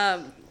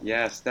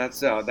 Yes, that's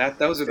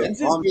those are the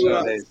Census, bomb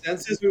show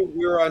days.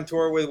 we were on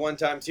tour with one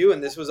time too,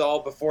 and this was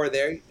all before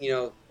they, you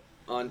know,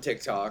 on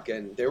TikTok,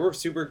 and they were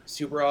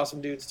super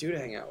awesome dudes too to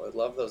hang out with.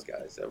 Love those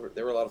guys.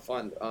 They were a lot of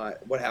fun.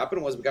 What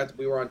happened was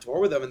we were on tour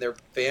with them, and their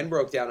van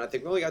broke down. I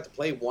think we only got to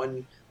play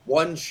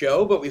one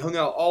show, but we hung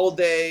out all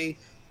day,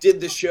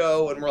 did the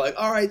show, and we're like,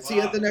 all right, see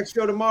you at the next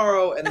show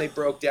tomorrow. And they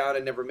broke down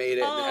and never made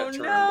it, and had Oh, to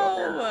turn around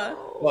and go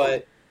home.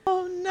 no.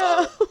 Oh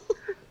no.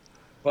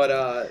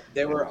 But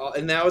they were,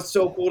 and that was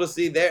so cool to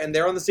see there, and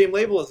they're on the same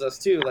label as us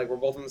too. Like, we're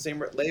both on the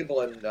same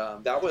label, and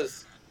that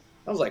was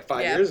like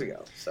 5 Yeah. years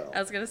ago. So I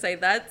was going to say,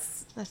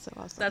 that's That's so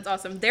awesome. That's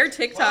awesome. Their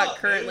TikTok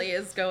currently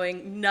is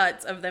going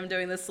nuts of them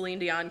doing the Celine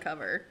Dion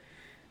cover.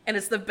 And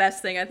it's the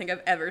best thing I think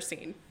I've ever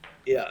seen.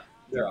 yeah,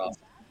 they're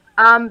awesome.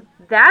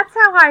 That's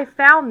how I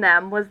found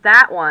them, was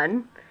that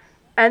one.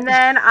 And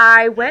then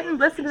I went and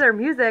listened to their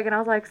music, and I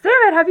was like, Sam,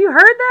 have you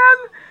heard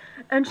them?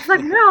 And she's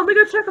like, no, let me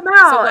go check them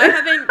out. So why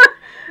haven't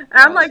and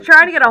I'm like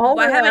trying to get a hold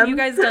why of haven't them. you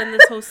guys done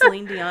this whole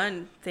Celine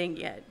Dion thing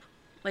yet?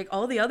 Like,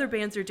 all the other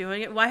bands are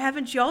doing it. Why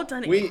haven't y'all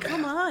done it?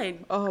 Come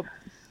on. Oh,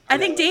 I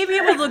think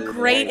Damien would look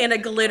great in a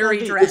glittery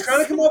We're We're dress.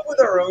 trying to come up with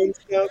our own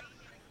stuff.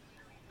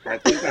 I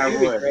think I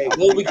would. Great.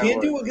 Well, we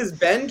can't do it because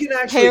Ben can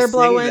actually Hair sing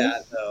blowing.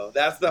 that, though.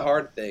 That's the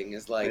hard thing.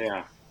 Is like,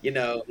 Yeah. you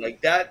know,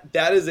 like that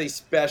is a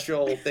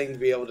special thing to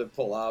be able to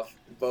pull off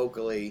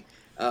vocally.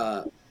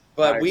 I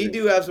But we agree.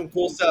 do have some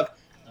cool stuff.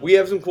 We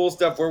have some cool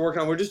stuff we're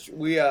working on.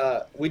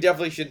 We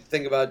definitely should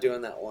think about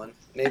doing that one.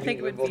 Maybe think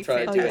it would we'll be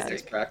try to do it fantastic.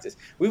 as practice.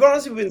 We've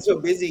honestly been so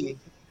busy.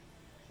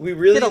 We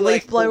really get a leaf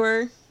like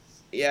blower.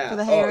 Yeah. for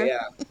the hair. Oh yeah.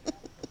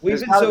 We've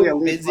There's been gotta be so a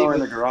leaf busy blower in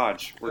with the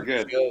garage. We're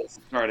good. shows.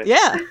 Started.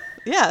 Yeah.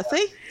 Yeah.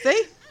 See.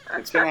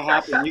 It's gonna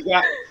happen. You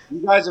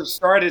guys have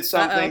started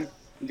something.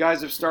 You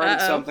guys have started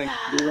something.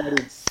 Be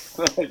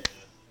ready.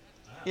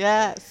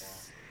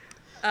 Yes.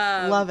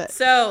 Love it.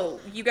 So,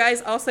 you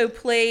guys also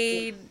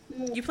played...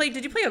 Did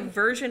you play a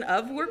version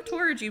of Warped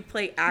Tour, or did you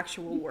play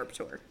actual Warped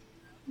Tour?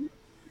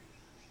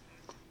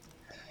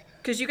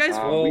 Because you guys...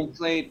 We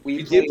played.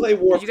 We did play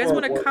Warped you guys Tour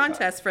won a one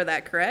contest for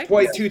that, correct?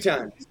 time. Twice, 2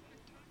 times.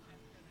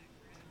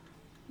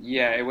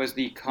 Yeah, it was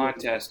the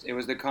contest. It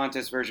was the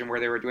contest version where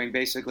they were doing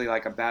basically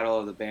like a battle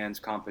of the bands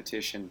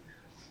competition.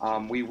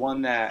 We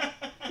won that.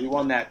 We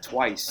won that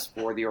twice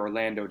for the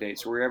Orlando date.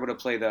 So we were able to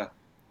play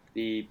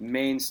the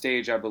main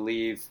stage, I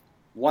believe.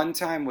 One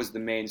time was the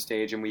main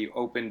stage, and we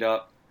opened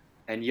up,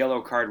 and Yellow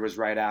Card was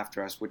right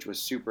after us, which was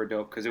super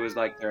dope because it was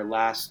like their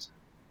last,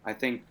 I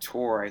think,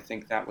 tour. I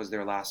think that was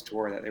their last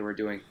tour that they were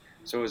doing.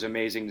 So it was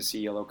amazing to see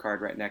Yellow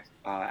Card right next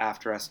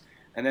after us.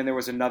 And then there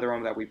was another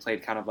one that we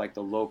played kind of like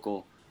the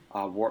local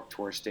Warped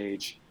Tour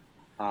stage,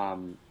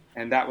 and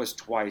that was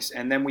twice.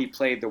 And then we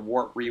played the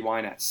Warp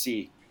Rewind at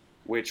Sea,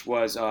 which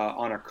was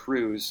on a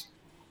cruise,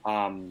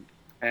 and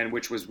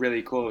which was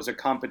really cool. It was a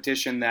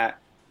competition that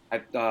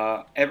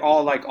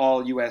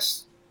all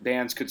U.S.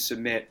 bands could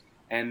submit,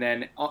 and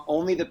then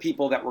only the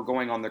people that were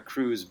going on the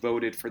cruise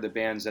voted for the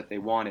bands that they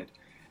wanted.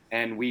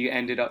 And we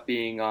ended up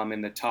being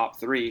in the top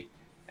 3,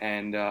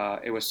 and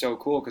it was so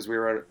cool because we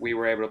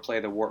were able to play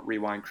the Warp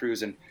Rewind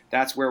cruise, and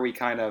that's where we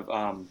kind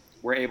of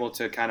were able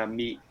to kind of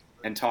meet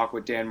and talk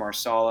with Dan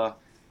Marsala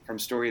from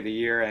Story of the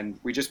Year, and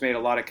we just made a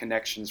lot of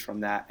connections from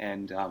that.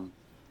 And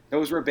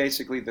those were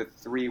basically the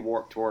 3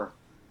 Warped Tour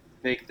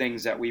big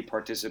things that we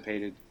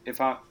participated.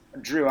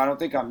 Drew, I don't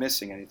think I'm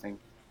missing anything.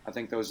 I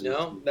think those are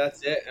No,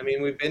 that's it. I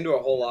mean, we've been to a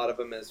whole lot of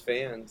them as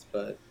fans,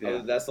 but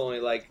Yeah. that's the only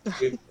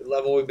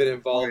level we've been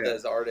involved yeah.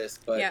 as artists.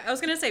 But Yeah, I was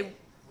gonna say,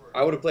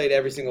 I would have played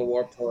every single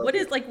Warped Tour. what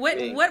is like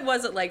Me. what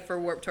was it like for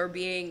Warped Tour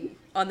being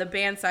on the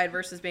band side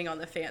versus being on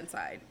the fan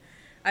side?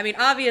 I mean,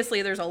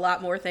 obviously, there's a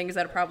lot more things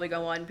that probably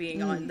go on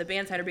being on the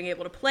band side or being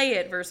able to play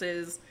it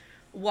versus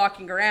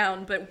walking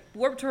around. But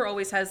Warped Tour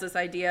always has this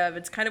idea of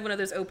it's kind of one of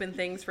those open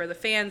things for the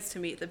fans to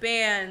meet the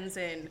bands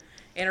and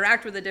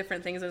interact with the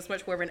different things. And it's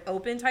much more of an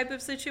open type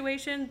of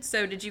situation.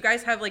 So did you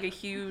guys have like a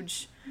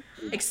huge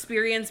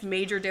experience,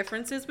 major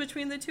differences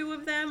between the two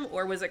of them,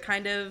 or was it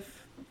kind of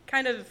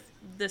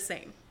the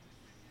same?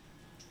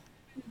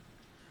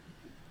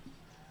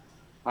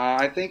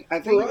 I think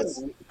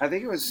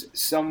it was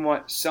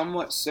somewhat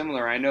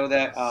similar. I know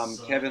that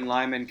Kevin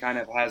Lyman kind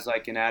of has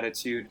like an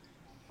attitude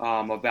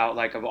about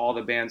like of all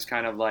the bands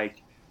kind of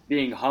like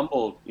being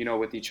humble,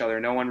 with each other.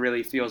 No one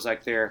really feels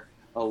like they're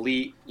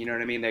elite, you know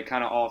what I mean? They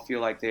kind of all feel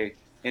like they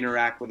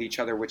interact with each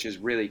other, which is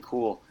really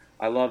cool.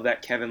 I love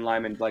that Kevin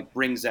Lyman like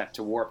brings that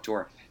to Warped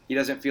Tour. He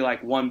doesn't feel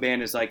like one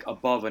band is like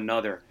above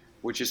another,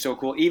 which is so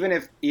cool. Even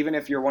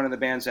if you're one of the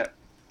bands that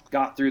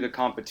got through the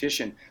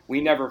competition,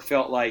 we never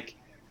felt like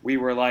we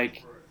were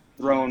like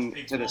thrown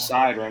to the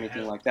side or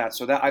anything like that.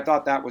 So I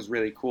thought that was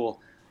really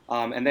cool.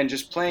 And then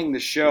just playing the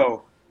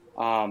show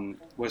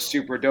was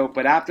super dope.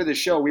 But after the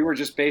show, we were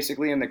just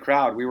basically in the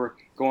crowd. We were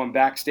going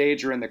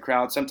backstage or in the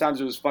crowd.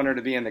 Sometimes it was funner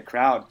to be in the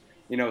crowd,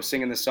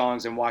 singing the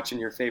songs and watching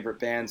your favorite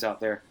bands out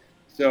there.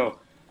 So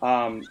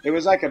it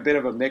was like a bit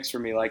of a mix for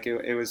me. Like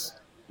it was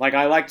like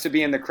I like to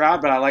be in the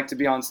crowd, but I like to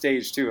be on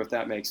stage too, if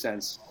that makes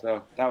sense.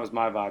 So that was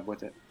my vibe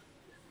with it.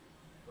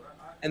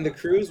 And the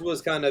cruise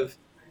was kind of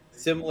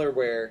similar,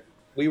 where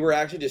we were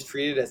actually just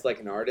treated as like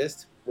an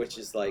artist, which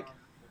is like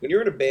when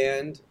you're in a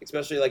band,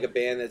 especially like a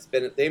band that's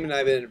been, Damon and I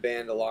have been in a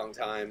band a long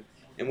time,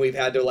 and we've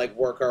had to like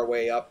work our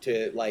way up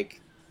to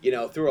like,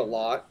 through a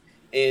lot.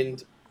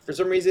 And for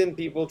some reason,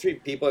 people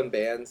treat people in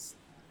bands,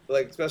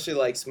 like especially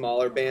like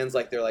smaller bands,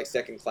 like they're like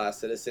second class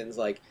citizens.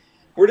 Like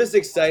we're just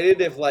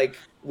excited if like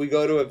we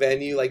go to a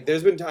venue. Like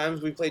there's been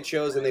times we played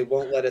shows and they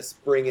won't let us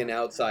bring in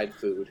outside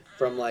food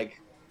from like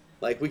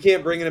we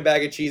can't bring in a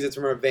bag of Cheez-Its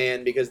from our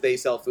van because they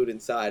sell food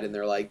inside, and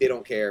they're like, they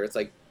don't care. It's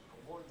like,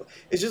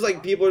 it's just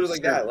like people are just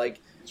like that. Like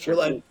we're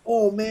like,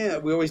 oh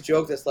man, we always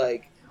joke that's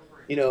like,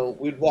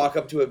 we'd walk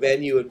up to a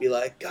venue and be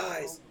like,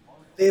 guys,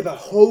 they have a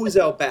hose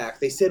out back.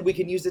 They said we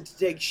can use it to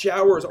take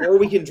showers or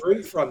we can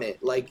drink from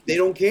it. Like they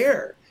don't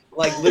care.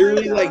 Like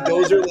literally, like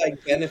those are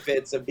like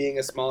benefits of being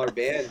a smaller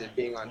band and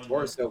being on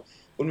tour. So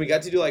when we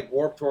got to do like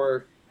Warped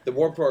Tour, the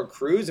Warped Tour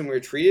cruise, and we were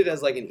treated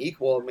as like an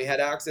equal, and we had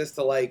access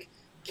to like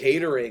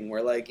catering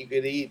where like you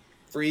could eat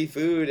free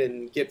food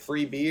and get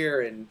free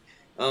beer,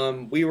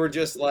 and we were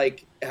just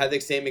like had the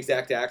same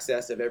exact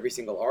access of every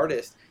single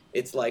artist.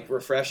 It's like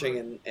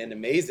refreshing and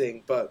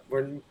amazing, but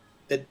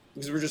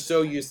because we're just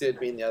so used to it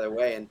being the other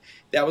way. And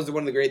that was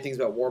one of the great things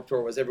about Warped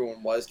Tour, was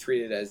everyone was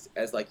treated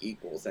as like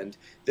equals, and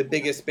the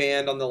biggest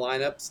band on the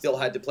lineup still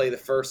had to play the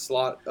first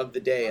slot of the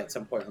day at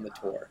some point on the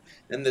tour,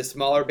 and the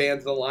smaller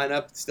bands in the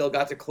lineup still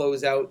got to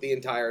close out the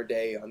entire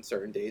day on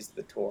certain days of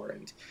the tour.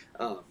 And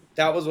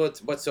that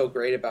was what's so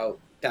great about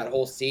that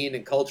whole scene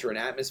and culture and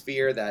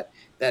atmosphere that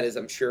is,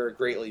 I'm sure,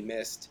 greatly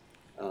missed.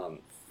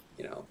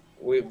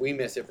 We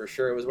miss it for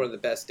sure. It was one of the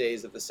best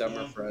days of the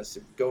summer for us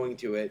going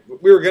to it.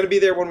 We were going to be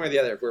there one way or the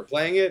other. If we were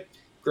playing it,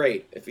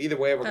 great. If either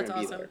way, we're going to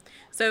be there.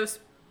 So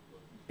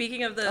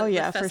speaking of the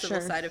festival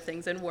side of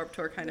things and Warped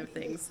Tour kind of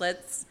things,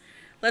 let's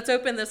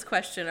open this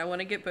question. I want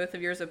to get both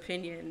of yours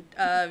opinion.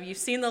 You've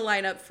seen the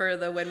lineup for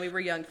the When We Were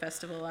Young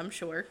festival, I'm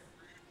sure,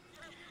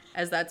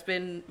 as that's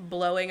been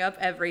blowing up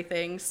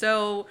everything.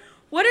 So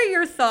what are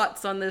your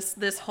thoughts on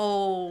this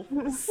whole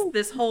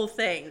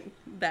thing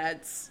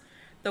that's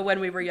the When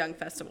We Were Young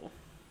festival?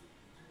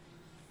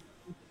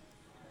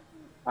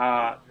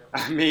 I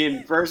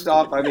mean, first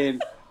off,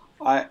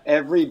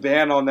 every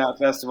band on that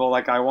festival,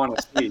 like, I want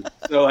to see.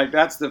 So, like,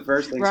 that's the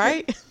first thing.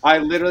 Right? So, I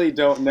literally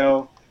don't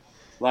know.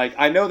 Like,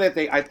 I know that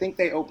I think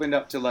they opened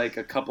up to, like,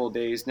 a couple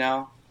days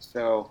now.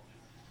 So,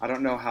 I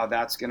don't know how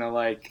that's going to,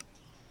 like,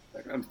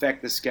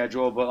 affect the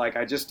schedule. But, like,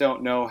 I just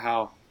don't know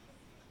how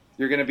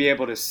you're going to be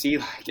able to see,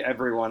 like,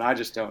 everyone. I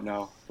just don't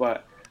know.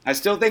 But I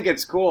still think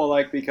it's cool,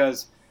 like,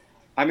 because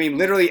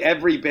literally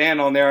every band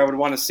on there I would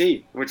want to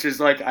see, which is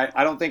like,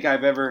 I don't think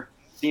I've ever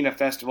seen a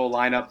festival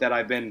lineup that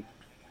I've been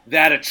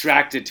that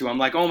attracted to. I'm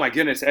like, oh my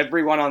goodness,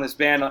 everyone on this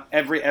band,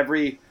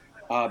 every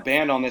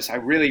band on this, I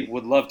really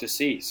would love to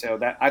see. So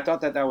I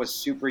thought that was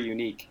super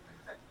unique.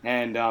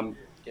 And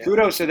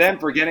kudos to them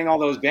for getting all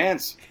those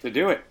bands to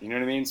do it. You know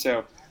what I mean?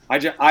 So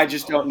I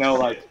just don't know,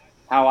 like,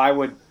 how I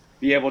would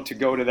be able to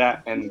go to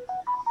that and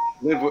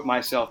live with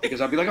myself, because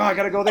I'd be like, oh, I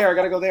got to go there.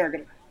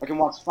 I can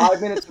watch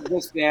 5 minutes of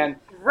this band.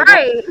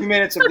 Right. 2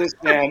 minutes of this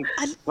band.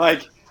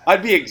 Like,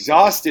 I'd be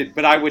exhausted,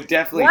 but I would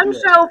definitely one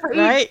show for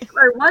each,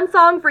 or one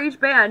song for each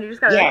band. You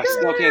just gotta. Yes,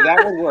 okay,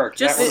 that would work.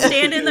 Just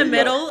stand in the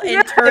middle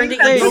and turn to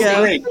each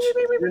stage.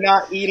 You're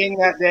not eating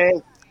that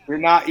day. You're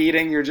not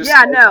eating. You're just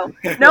Yeah,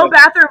 no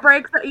bathroom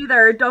breaks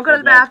either. Don't go to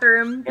the No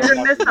bathroom. You're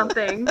gonna miss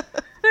something.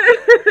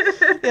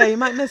 Yeah, you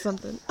might miss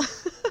something.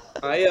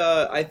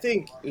 I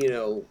think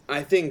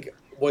I think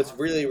what's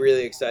really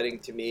really exciting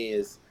to me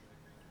is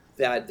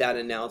that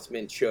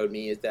announcement showed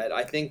me is that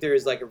I think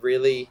there's like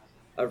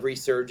a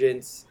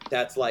resurgence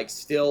that's like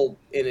still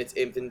in its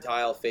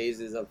infantile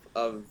phases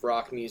of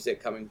rock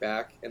music coming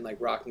back and like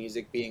rock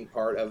music being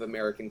part of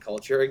American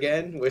culture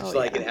again, which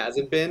it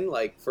hasn't been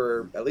like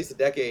for at least a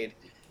decade.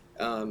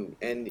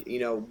 And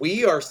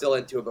we are still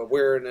into it, but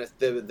we're in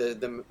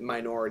the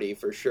minority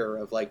for sure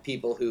of like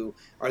people who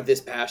are this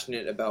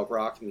passionate about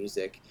rock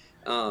music.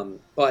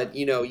 But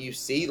you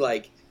see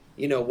like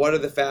what are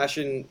the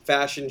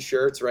fashion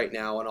shirts right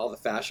now on all the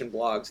fashion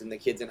blogs and the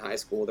kids in high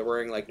school? They're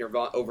wearing like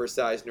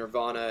oversized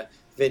Nirvana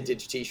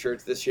vintage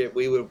T-shirts. This shit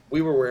we were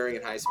wearing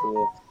in high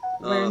school.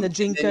 Wearing the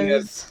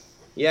Jinkos.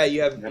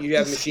 You have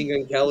Machine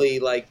Gun Kelly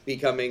like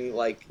becoming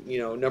like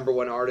number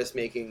one artist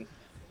making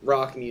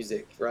rock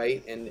music,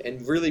 right?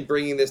 And really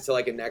bringing this to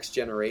like a next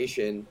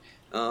generation.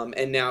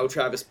 And now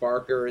Travis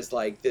Barker is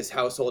like this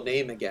household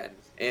name again,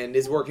 and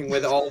is working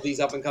with all of these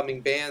up and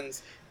coming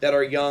bands that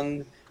are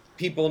young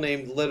people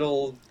named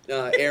Little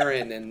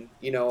Aaron, and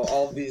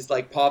all of these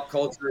like pop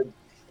culture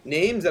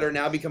names that are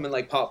now becoming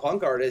like pop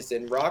punk artists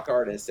and rock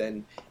artists,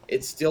 and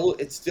it's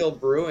still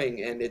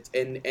brewing,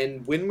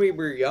 and when we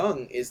were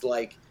young is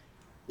like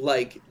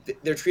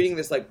they're treating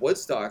this like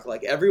Woodstock.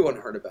 Like everyone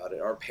heard about it.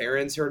 Our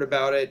parents heard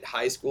about it.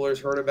 High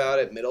schoolers heard about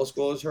it. Middle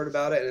schoolers heard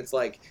about it. And it's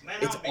like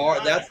this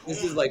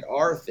is like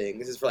our thing.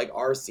 This is for like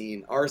our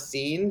scene. Our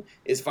scene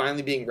is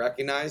finally being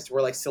recognized.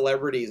 Where like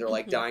celebrities are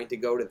like dying to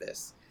go to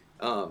this.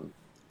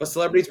 But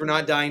celebrities were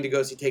not dying to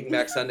go see Taking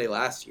Back Sunday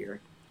last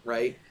year,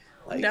 right?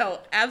 Like, no,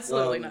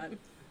 absolutely not.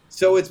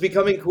 So it's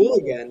becoming cool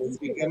again. It's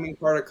becoming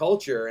part of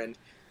culture,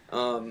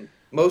 and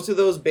most of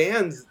those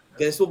bands,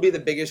 this will be the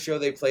biggest show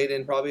they played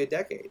in probably a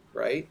decade,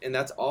 right? And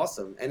that's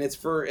awesome. And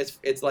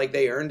it's like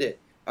they earned it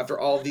after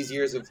all of these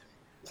years of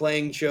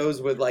playing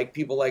shows with like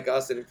people like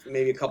us and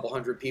maybe a couple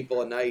hundred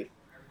people a night,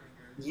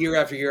 year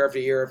after year after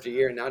year after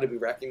year. And now to be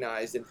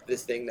recognized into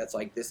this thing that's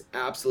like this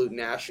absolute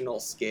national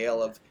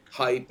scale of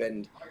hype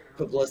and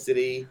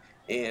publicity,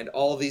 and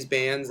all of these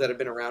bands that have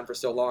been around for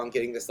so long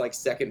getting this like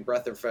second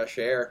breath of fresh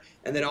air,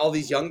 and then all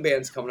these young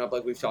bands coming up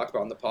like we've talked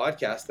about on the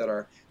podcast that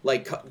are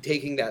like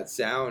taking that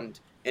sound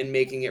and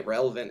making it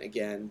relevant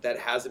again that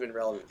hasn't been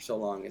relevant for so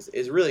long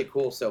is really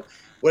cool. So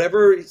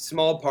whatever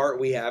small part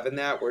we have in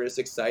that, we're just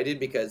excited,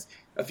 because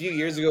a few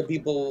years ago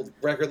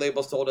record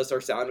labels told us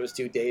our sound was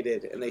too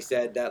dated, and they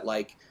said that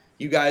like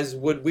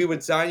we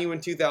would sign you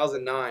in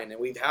 2009, and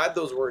we've had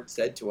those words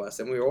said to us,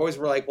 and we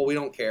were like, well, we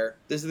don't care.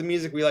 This is the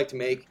music we like to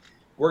make.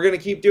 We're going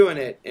to keep doing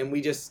it. And we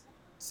just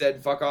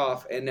said, fuck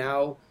off. And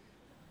now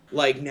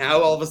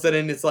all of a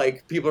sudden it's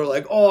like, people are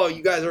like, oh,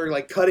 you guys are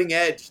like cutting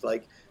edge.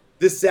 Like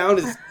this sound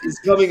is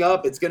coming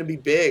up. It's going to be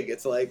big.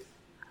 It's like,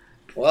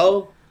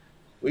 well,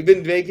 we've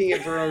been making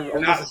it for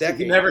almost a decade.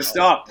 We never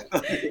stopped.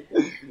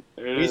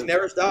 We just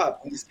never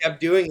stopped. We just kept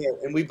doing it.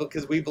 And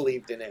because we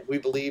believed in it. We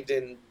believed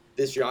in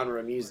this genre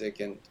of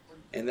music, and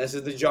this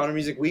is the genre of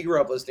music we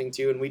grew up listening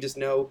to, and we just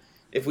know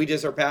if we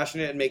just are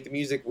passionate and make the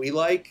music we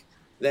like,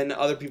 then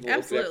other people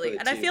will connect with it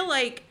and too. I feel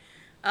like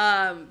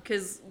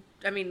because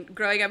I mean,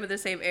 growing up in the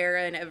same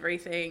era and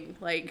everything,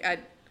 like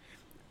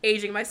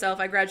aging myself,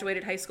 I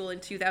graduated high school in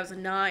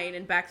 2009,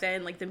 and back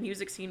then like the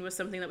music scene was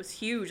something that was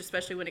huge,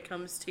 especially when it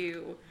comes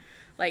to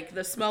like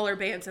the smaller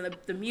bands and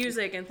the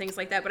music and things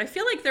like that. But I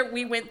feel like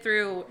we went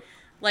through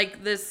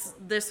like this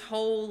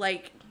whole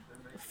like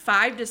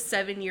 5 to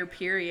 7 year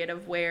period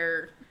of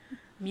where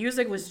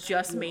music was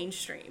just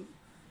mainstream.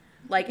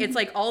 Like it's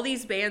like all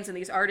these bands and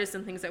these artists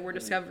and things that we're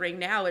discovering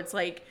now, it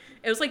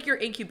was like your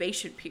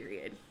incubation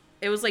period.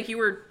 It was like you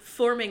were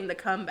forming the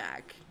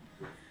comeback.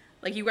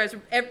 Like you guys,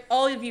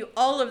 all of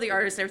the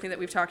artists and everything that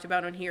we've talked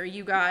about on here,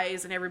 you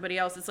guys and everybody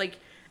else,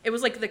 it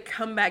was like the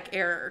comeback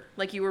era.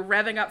 Like you were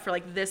revving up for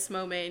like this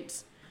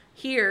moment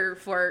here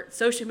for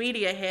social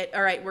media hit.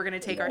 All right, we're going to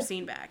take our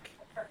scene back.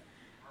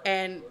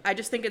 And I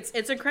just think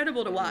it's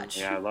incredible to watch.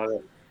 Yeah, I love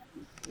it.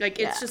 Like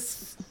it's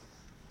just.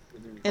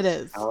 It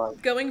is.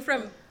 Going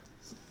from.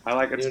 I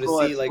like it.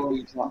 Cool. It's cool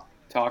you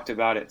talked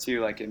about it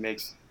too. Like it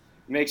makes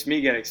me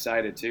get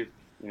excited too.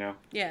 Yeah,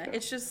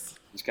 it's just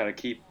got to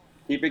keep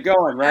it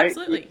going, right?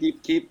 Absolutely.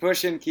 Keep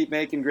pushing, keep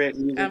making great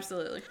music.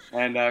 Absolutely.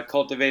 And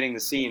cultivating the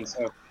scene.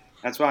 So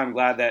that's why I'm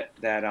glad that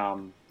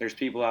there's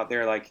people out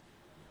there like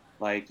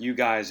you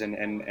guys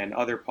and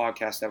other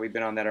podcasts that we've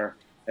been on that are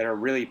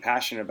really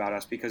passionate about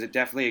us, because it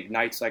definitely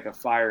ignites like a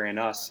fire in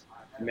us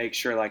to make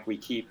sure like we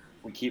keep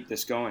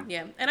this going.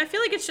 Yeah, and I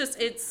feel like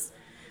it's.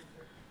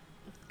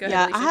 Go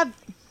ahead, yeah, Alicia.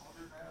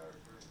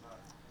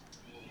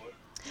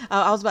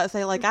 I was about to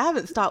say, like, I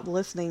haven't stopped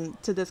listening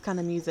to this kind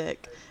of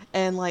music,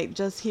 and like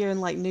just hearing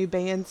like new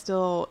bands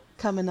still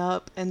coming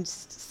up and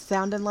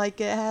sounding like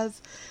it has,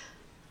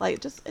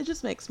 like, it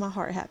just makes my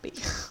heart happy,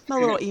 my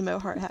little emo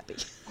heart happy.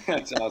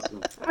 That's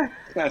awesome.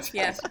 That's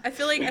yeah, awesome. I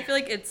feel like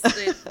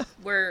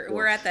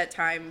we're at that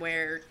time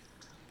where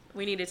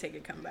We need to take a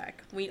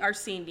comeback. Our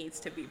scene needs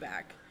to be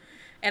back.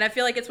 And I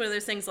feel like it's one of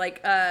those things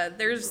like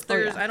there's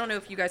I don't know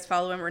if you guys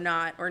follow him or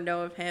not or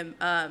know of him,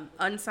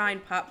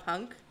 Unsigned Pop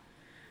Punk,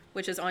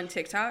 which is on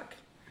TikTok.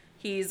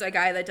 He's a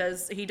guy that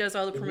does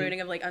all the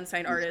promoting of like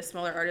unsigned artists,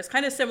 smaller artists,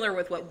 kind of similar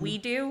with what we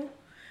do.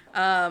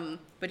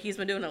 But he's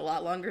been doing it a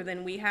lot longer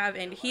than we have.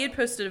 And he had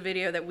posted a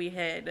video that we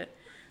had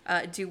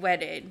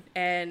duetted,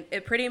 and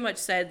it pretty much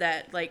said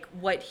that like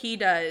what he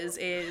does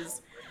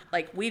is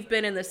like, we've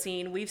been in the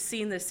scene, we've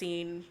seen the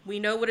scene, we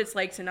know what it's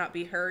like to not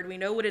be heard, we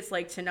know what it's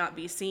like to not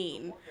be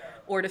seen,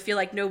 or to feel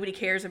like nobody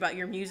cares about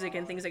your music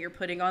and things that you're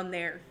putting on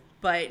there.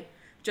 But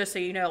just so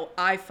you know,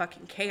 I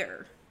fucking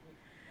care.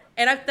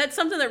 And that's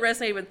something that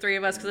resonated with three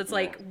of us, because it's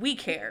like, we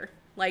care.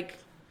 Like,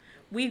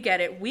 we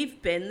get it.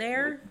 We've been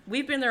there.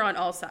 We've been there on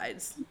all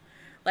sides.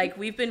 Like,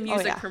 we've been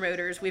music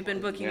promoters, we've been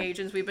booking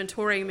agents, we've been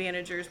touring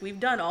managers, we've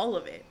done all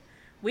of it.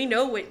 We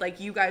know what, like,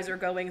 you guys are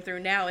going through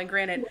now. And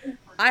granted,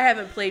 I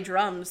haven't played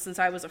drums since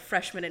I was a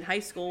freshman in high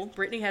school.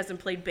 Brittany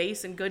hasn't played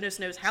bass in goodness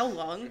knows how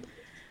long.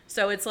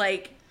 So it's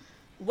like,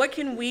 what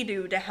can we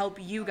do to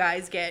help you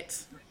guys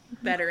get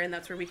better? And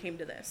that's where we came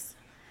to this.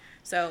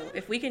 So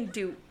if we can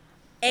do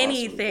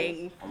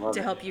anything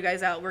to help you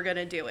guys out, we're going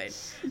to do it.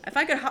 If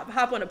I could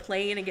hop on a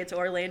plane and get to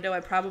Orlando, I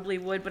probably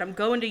would. But I'm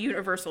going to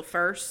Universal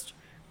first.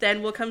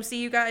 Then we'll come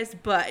see you guys.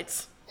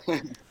 But...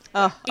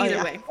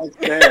 Either way.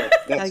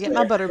 Gotta get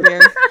my butterbeer.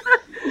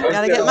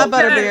 Gotta get my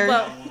butterbeer.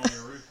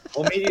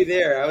 We'll meet you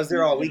there. I was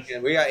there all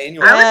weekend. We got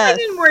annual. I was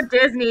thinking more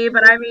Disney,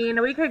 but I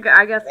mean, we could.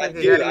 I guess we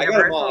could go to I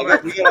got them all.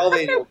 We got all the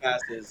annual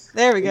passes.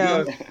 There we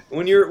go.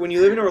 When you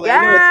live in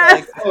Orlando,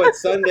 it's like, oh,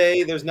 it's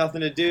Sunday. There's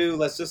nothing to do.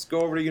 Let's just go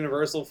over to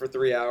Universal for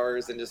 3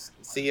 hours and just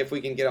see if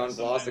we can get on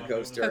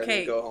Velocicoaster and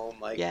then go home.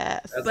 Like,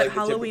 yes, but like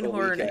Halloween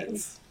Horror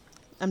Nights.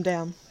 I'm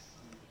down.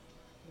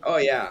 Oh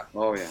yeah.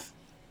 Oh yeah.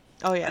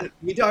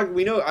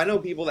 I know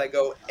people that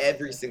go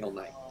every single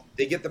night.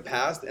 They get the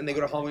pass and they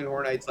go to Halloween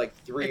Horror Nights like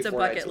 3 or 4 nights. It's a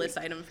bucket list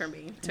item for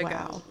me to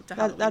go to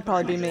Halloween. That'd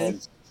probably be me.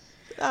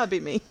 That would be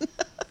me.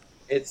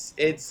 It's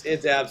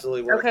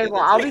absolutely worth it. Okay,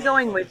 well, I'll be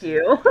going with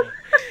you.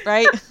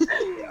 Right?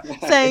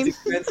 Same. It's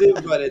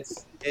expensive, but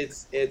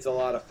it's a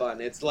lot of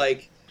fun. It's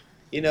like,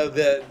 you know,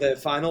 the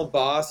final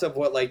boss of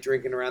what like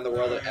drinking around the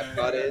world at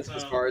Epcot is,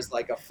 as far as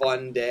like a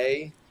fun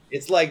day.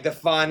 It's like the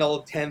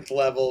final 10th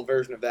level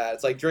version of that.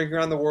 It's like drinking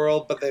around the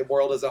world, but the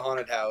world is a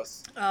haunted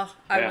house. Oh,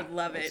 I would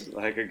love it. It's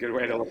like a good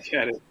way to look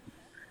at it.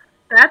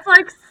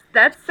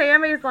 That's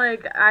Sammy's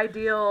like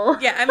ideal.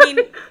 Yeah, I mean,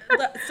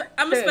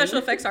 I'm a special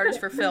effects artist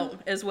for film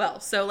as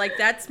well, so like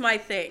that's my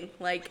thing.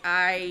 Like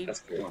I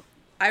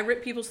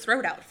rip people's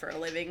throat out for a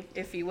living,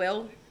 if you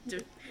will.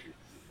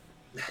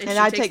 And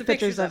I take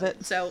pictures of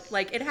it. So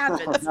like it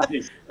happens.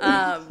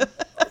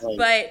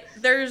 But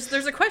there's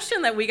a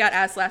question that we got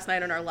asked last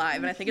night on our live,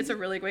 and I think it's a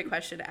really great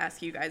question to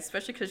ask you guys,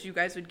 especially because you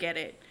guys would get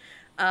it.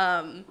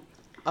 I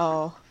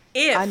know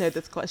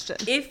this question.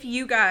 If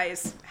you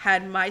guys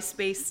had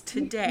MySpace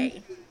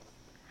today,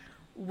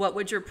 what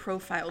would your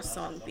profile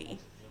song be?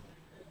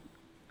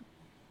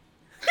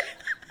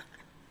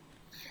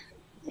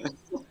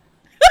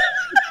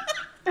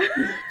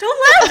 Don't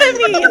laugh at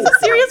me. It's a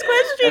serious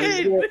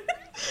question.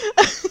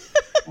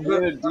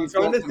 I'm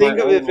trying to think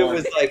of if it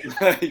was like,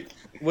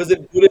 would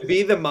it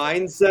be the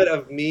mindset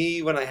of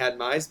me when I had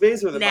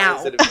MySpace, or the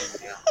mindset of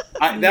me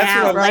now?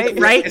 That's what I'm right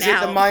like. right is now.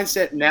 Is it the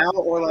mindset now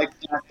or like?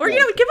 Or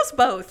give us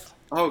both.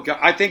 Oh God,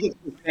 I think it's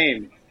the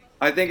same.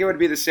 I think it would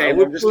be the same.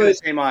 I'm just gonna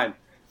say mine.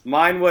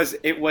 Mine was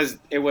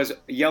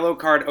Yellow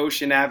Card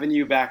Ocean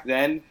Avenue back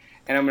then,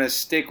 and I'm gonna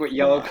stick with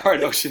Yellow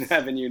Card Ocean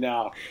Avenue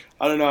now.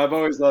 I don't know. I've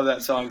always loved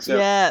that song. So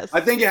yes.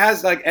 I think it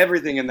has like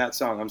everything in that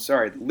song. I'm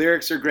sorry. The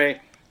lyrics are great.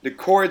 The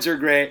chords are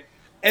great.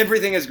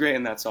 Everything is great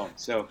in that song.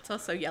 So it's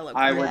also Yellow.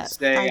 I would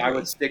say I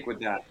would stick with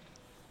that.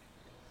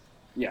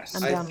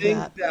 Yes. I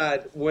think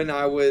that when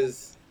I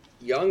was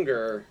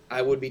younger,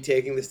 I would be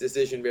taking this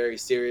decision very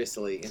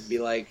seriously and be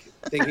like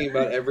thinking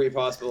about every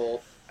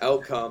possible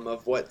outcome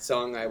of what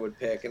song I would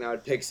pick, and I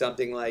would pick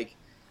something like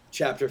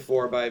Chapter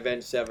 4 by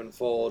Avenged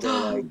Sevenfold,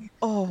 or like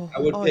I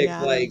would pick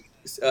like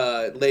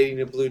Lady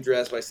in a Blue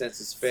Dress by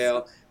Census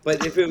Fail.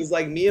 But if it was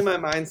like me and my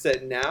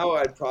mindset now,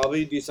 I'd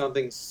probably do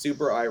something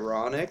super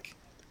ironic,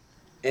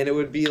 and it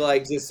would be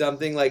like just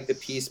something like the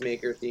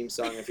Peacemaker theme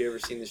song. If you ever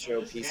seen the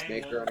show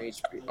Peacemaker on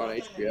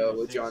HBO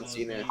with John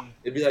Cena,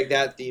 it'd be like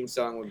that theme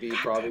song would be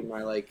probably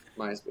my like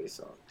MySpace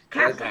song.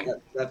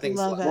 That thing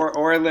slaps.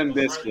 Or Limp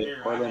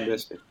Bizkit. Or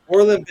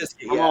Limp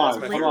Bizkit. Come on,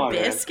 Limp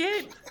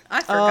Bizkit? I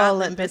forgot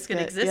Limp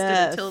Bizkit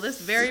existed until this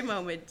very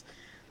moment.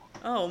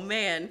 Oh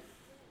man.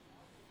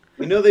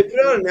 You know, they put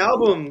out an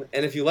album,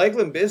 and if you like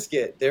Limp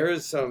Bizkit, there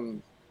is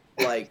some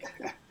like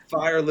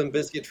fire Limp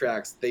Bizkit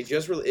tracks. It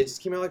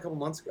just came out like a couple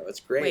months ago. It's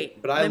great.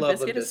 Wait, but I love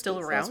Limp Bizkit is still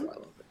around?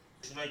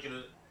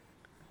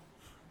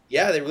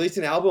 Yeah, they released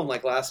an album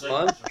like last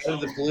month, Out of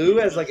the Blue,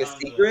 as like a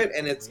secret,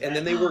 and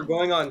then they were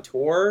going on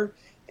tour,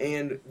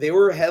 and they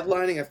were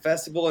headlining a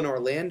festival in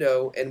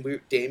Orlando, and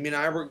Damien and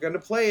I were going to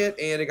play it,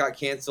 and it got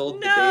canceled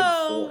the day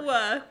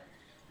before.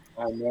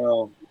 I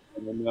know.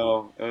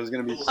 No, it was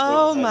gonna be.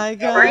 Oh my Write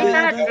god.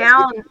 that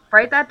down.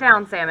 Write that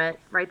down, Samet.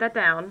 Write that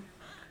down.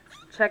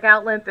 Check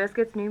out Limp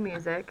Bizkit's new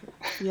music.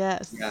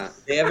 Yes. Yeah,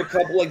 they have a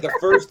couple, like the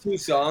first 2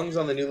 songs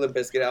on the new Limp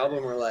Bizkit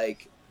album are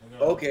like,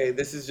 okay,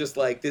 this is just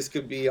like, this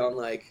could be on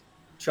like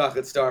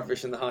Chocolate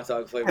Starfish and the Hot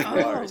Dog Flavored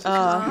Oh Bars.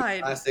 God.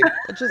 Classic.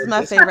 Which is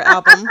my favorite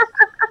album.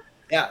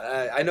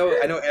 Yeah, I know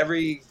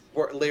every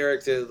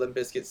lyric to Limp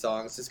Bizkit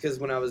songs just because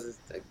when they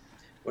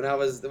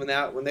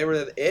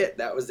were it,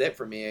 that was it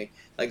for me.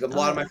 Like a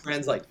lot of my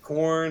friends like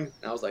Korn,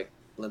 and I was like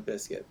Limp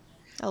Bizkit.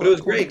 But it was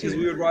great because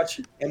we would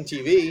watch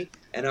MTV,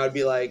 and I would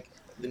be like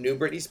the new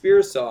Britney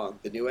Spears song,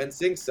 the new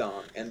NSYNC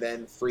song, and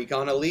then Freak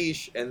on a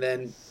Leash, and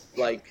then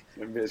like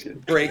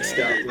break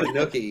stuff with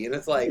Nookie, and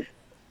it's like,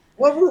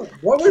 what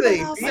were they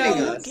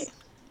feeding us?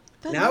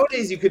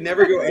 Nowadays, you could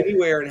never go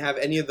anywhere and have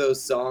any of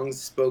those songs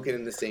spoken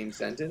in the same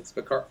sentence,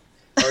 but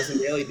Carson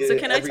Daly did So it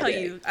can I every tell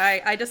day. you,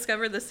 I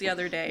discovered this the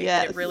other day,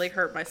 Yes. and it really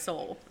hurt my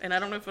soul. And I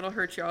don't know if it'll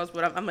hurt y'all's,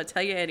 but I'm going to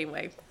tell you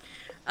anyway.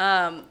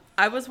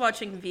 I was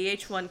watching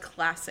VH1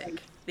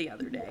 Classic the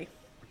other day.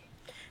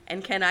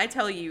 And can I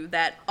tell you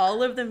that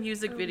all of the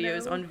music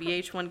videos on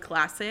VH1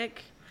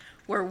 Classic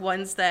were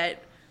ones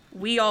that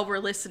we all were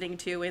listening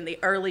to in the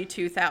early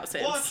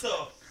 2000s. What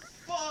the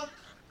fuck?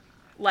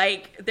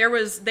 Like there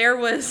was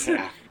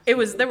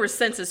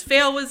Census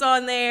Fail was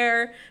on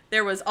there.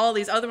 There was all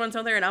these other ones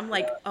on there, and I'm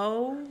like,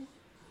 oh,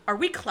 are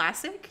we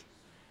classic?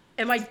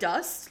 Am I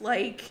dust?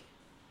 Like,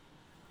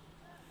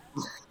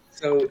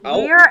 So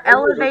We are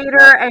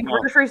elevator and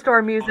grocery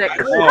store music.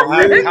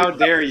 Oh, how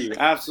dare you?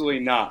 Absolutely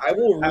not. I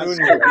will ruin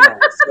your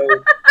account.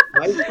 So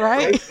my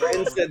Right?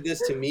 friend said this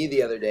to me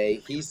the other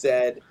day. He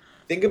said,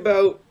 think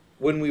about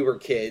when we were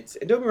kids.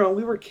 And don't get me wrong,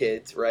 we were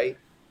kids, right?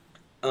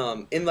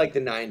 In like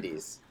the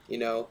 90s, you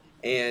know?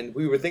 And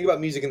we were thinking about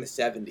music in the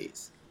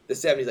 70s. The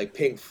 70s, like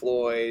Pink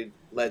Floyd,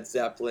 Led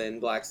Zeppelin,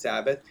 Black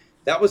Sabbath.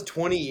 That was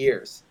 20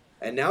 years.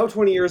 And now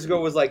 20 years ago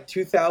was like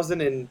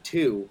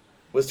 2002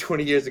 was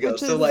 20 years ago. Which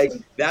So is- like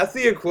that's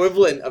the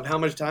equivalent of how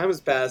much time has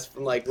passed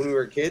from like when we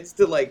were kids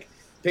to like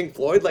Pink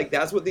Floyd. Like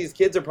that's what these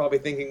kids are probably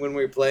thinking when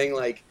we were playing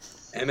like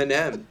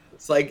Eminem.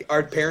 It's like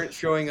our parents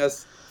showing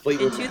us in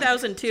Fleetwood Mac.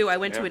 2002, I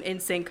went to an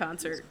NSYNC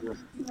concert.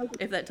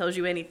 If that tells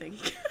you anything.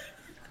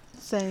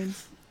 Same.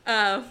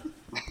 All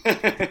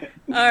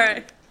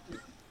right.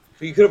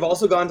 You could have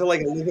also gone to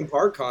like a Linkin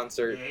Park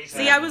concert.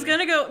 See, I was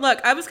gonna go.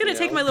 Look, I was gonna You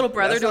take know, my little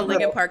brother that's to a not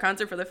Linkin bad. Park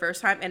concert for the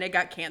first time, and it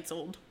got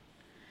canceled.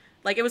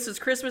 Like it was his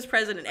Christmas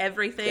present and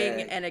everything,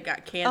 Dang. and it got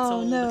Oh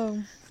canceled.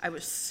 no. I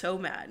was so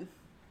mad,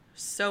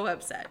 so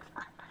upset.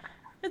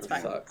 It's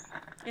fine. Sucks.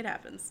 It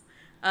happens.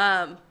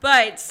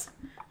 But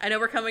I know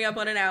we're coming up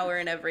on an hour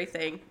and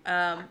everything.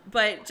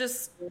 But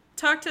just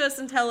talk to us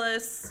and tell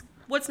us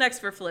what's next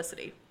for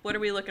Felicity. What are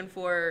we looking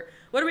for?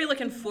 What are we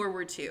looking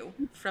forward to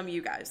from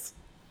you guys?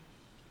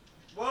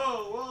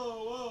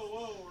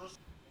 Whoa.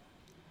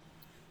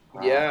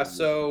 Yeah,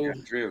 so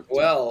Drew.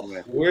 well,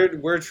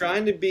 we're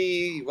trying to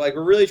be like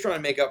we're really trying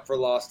to make up for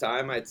lost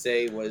time. I'd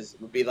say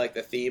would be like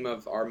the theme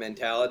of our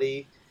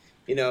mentality.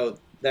 You know,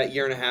 that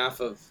year and a half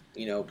of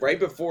right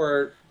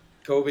before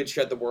COVID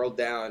shut the world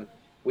down,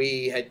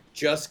 we had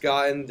just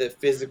gotten the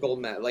physical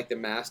like the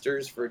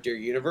masters for Dear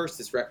Universe,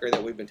 this record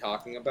that we've been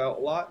talking about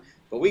a lot.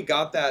 But we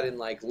got that in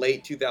like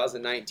late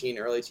 2019,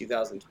 early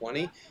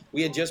 2020.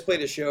 We had just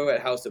played a show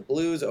at House of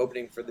Blues,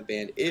 opening for the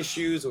band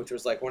Issues, which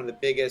was like one of the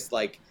biggest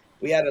like.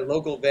 We had a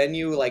local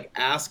venue like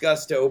ask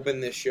us to open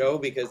this show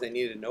because they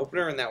needed an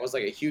opener, and that was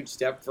like a huge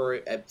step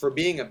for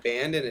being a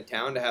band in a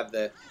town to have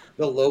the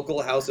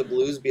local House of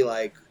Blues be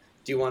like,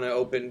 "Do you want to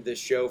open this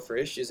show for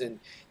Issues?" And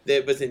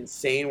it was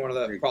insane. One of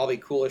the probably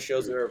coolest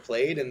shows I've ever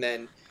played. And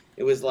then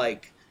it was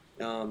like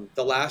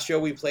the last show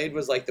we played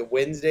was like the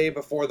Wednesday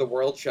before the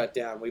world shut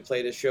down. We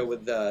played a show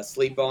with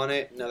Sleep on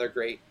It, another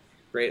great,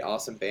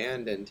 awesome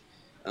band, and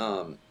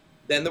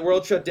then the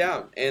world shut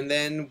down. And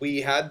then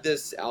we had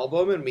this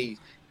album, and we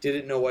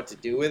didn't know what to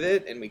do with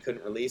it, and we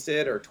couldn't release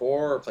it or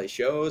tour or play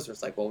shows.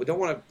 It's like, well, we don't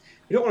want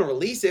to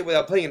release it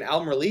without playing an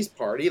album release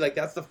party. Like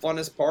that's the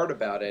funnest part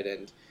about it.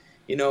 And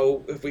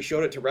if we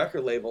showed it to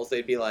record labels,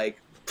 they'd be like,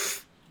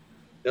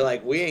 they're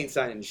like, we ain't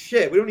signing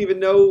shit. We don't even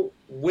know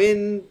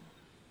when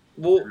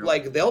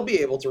they'll be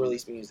able to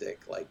release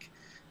music, like,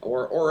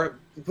 or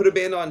put a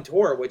band on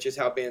tour, which is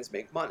how bands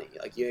make money.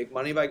 Like you make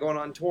money by going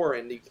on tour,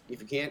 and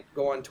if you can't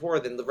go on tour,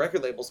 then the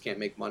record labels can't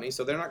make money,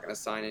 so they're not going to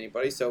sign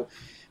anybody. So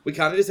we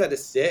kind of just had to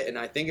sit, and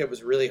I think it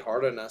was really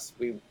hard on us.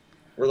 We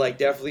were like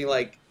definitely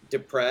like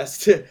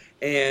depressed,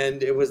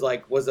 and it was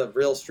a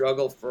real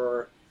struggle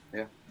for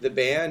the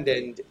band,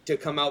 and to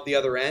come out the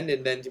other end,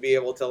 and then to be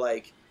able to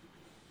like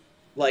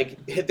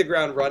hit the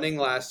ground running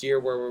last year,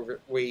 where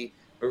we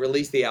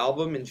released the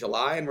album in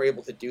July, and we're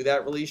able to do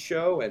that release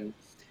show. And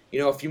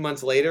a few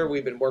months later,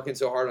 we've been working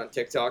so hard on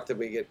TikTok that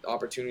we get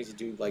opportunities to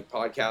do like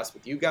podcasts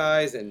with you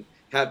guys and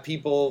have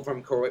people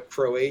from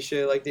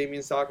Croatia, like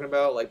Damien's talking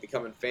about, like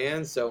becoming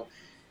fans. So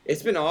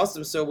it's been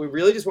awesome. So we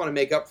really just want to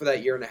make up for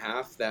that year and a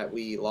half that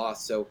we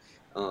lost. So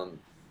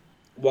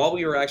while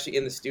we were actually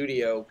in the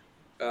studio,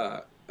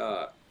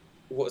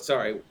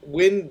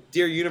 when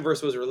Dear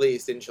Universe was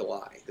released in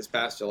July, this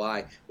past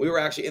July, we were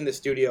actually in the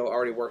studio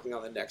already working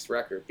on the next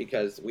record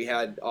because we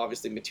had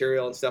obviously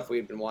material and stuff we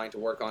had been wanting to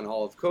work on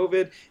all of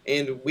COVID,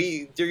 and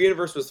Dear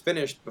Universe was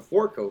finished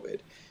before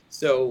COVID,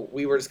 so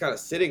we were just kind of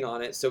sitting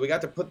on it. So we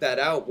got to put that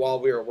out while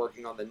we were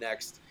working on the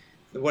next,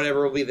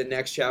 whatever will be the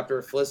next chapter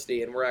of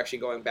Felicity, and we're actually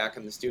going back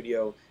in the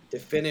studio to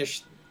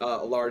finish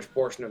a large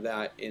portion of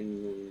that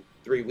in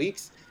 3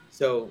 weeks.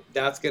 So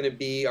that's going to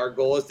be our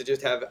goal, is to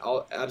just have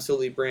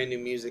absolutely brand new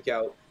music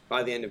out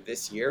by the end of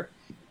this year.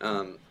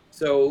 In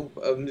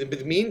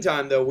the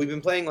meantime, though, we've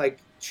been playing like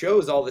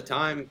shows all the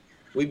time.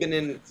 We've been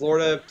in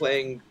Florida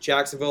playing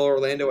Jacksonville,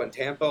 Orlando, and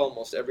Tampa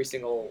almost every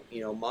single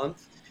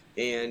month,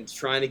 and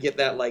trying to get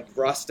that like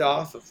rust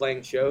off of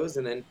playing shows.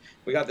 And then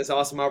we got this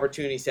awesome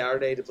opportunity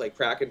Saturday to play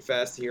Kraken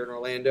Fest here in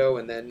Orlando,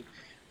 and then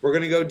we're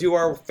going to go do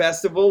our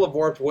festival of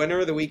Warped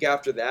Winter the week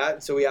after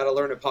that. So we had to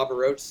learn a Papa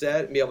Roach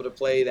set and be able to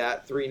play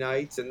that 3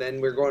 nights. And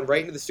then we're going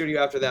right into the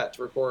studio after that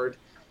to record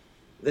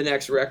the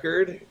next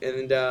record.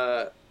 And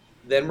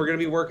then we're going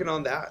to be working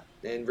on that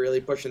and really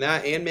pushing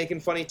that and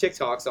making funny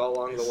TikToks all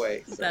along the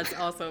way. So. That's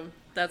awesome.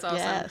 That's awesome.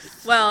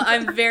 Yes. Well,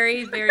 I'm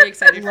very, very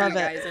excited for Love you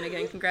it. guys. And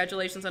again,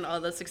 congratulations on all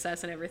the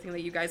success and everything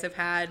that you guys have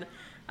had.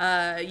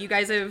 You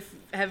guys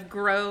have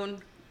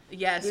grown.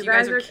 Yes, you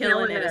guys are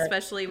killing it,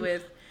 especially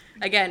with...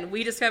 Again,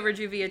 we discovered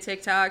you via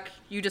TikTok.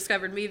 You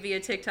discovered me via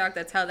TikTok.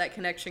 That's how that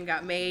connection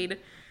got made.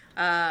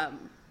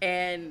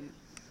 And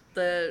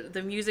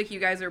the music you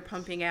guys are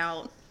pumping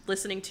out,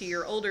 listening to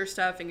your older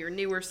stuff and your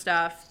newer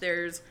stuff,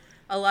 there's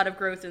a lot of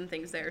growth in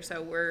things there.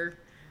 So we're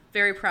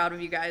very proud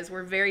of you guys.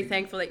 We're very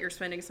thankful that you're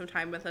spending some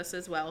time with us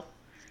as well.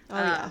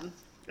 I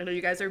know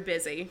you guys are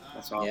busy.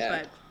 That's awesome.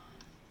 Yeah.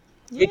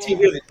 But Get to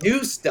hear the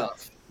new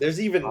stuff. There's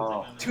even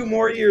 2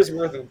 more years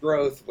worth of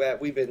growth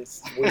that we've been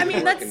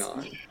working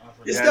on.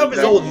 This stuff is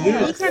old We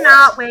news.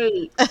 cannot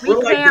wait. We We're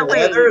like can't the wait.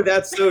 weather.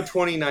 That's so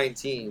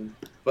 2019.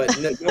 But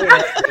no one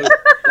else knows.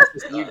 That's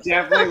just You us.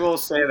 definitely will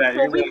say that.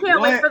 Well, You're we like, can't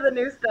wait "What?" for the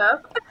new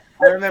stuff.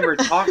 I remember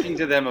talking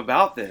to them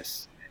about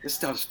this. This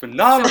stuff's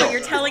phenomenal. So what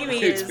you're telling me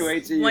Can't is,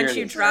 wait to hear once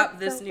you this. drop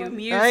this new Right.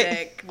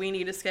 music, we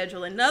need to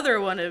schedule another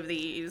one of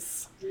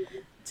these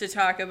to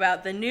talk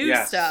about the new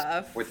Yes,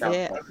 stuff without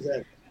Yeah.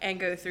 question. and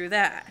go through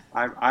that.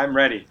 I'm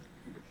ready.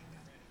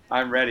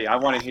 I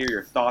want to hear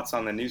your thoughts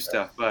on the new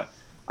stuff, but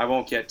I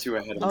won't get too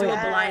ahead of We'll do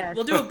myself. a blind.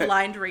 We'll do a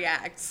blind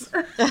react.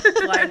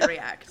 Blind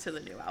react to the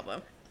new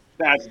album.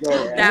 That's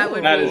dope. That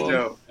would That be- is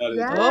dope. That is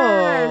Yes, dope.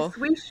 Oh.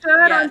 we should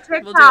Yeah, on we'll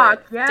do TikTok.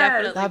 it. Yes.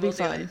 Definitely. That'd be we'll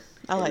do fun. it.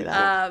 I like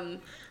that.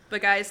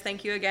 But guys,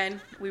 thank you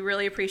again. We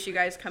really appreciate you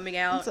guys coming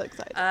out. I'm so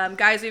excited.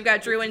 Guys, we've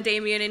got Drew and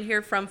Damien in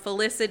here from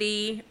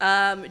Felicity.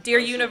 Dear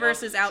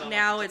Universe is out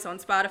now. It's on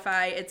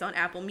Spotify. It's on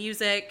Apple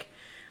Music.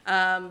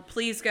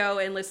 Please go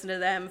and listen to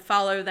them.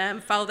 Follow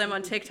them. Follow them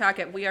on TikTok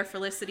at We Are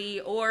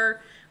Felicity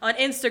or on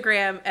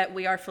Instagram at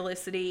We Are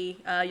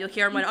Felicity. You'll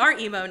hear them on our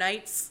emo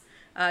nights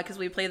because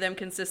we play them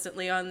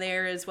consistently on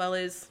there, as well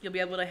as you'll be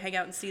able to hang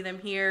out and see them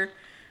here.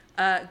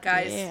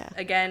 Guys, Yeah.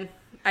 again,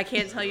 I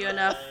can't tell you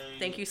enough.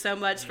 Thank you so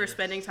much for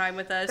spending time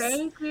with us.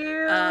 Thank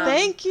you.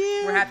 Thank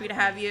you. We're happy to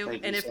have you.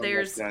 Thank And you if so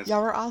there's much, guys.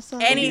 Y'all were awesome.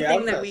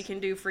 anything that us. we can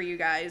do for you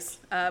guys,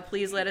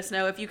 please let us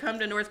know. If you come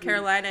to North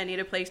Carolina and need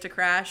a place to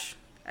crash,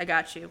 I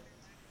got you.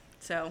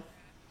 So,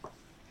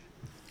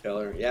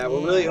 Killer. Yeah,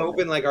 we're really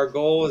hoping, like, our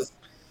goal is,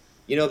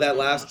 that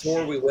last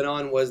tour we went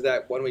on was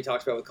that one we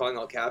talked about with Calling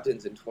All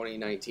Captains in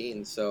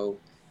 2019. So,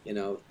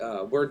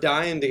 we're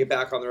dying to get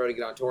back on the road and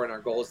get on tour, and our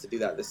goal is to do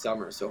that this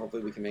summer. So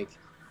hopefully we can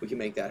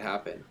make that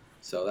happen.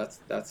 So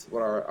that's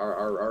what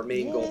our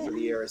main goal for the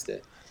year is,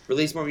 to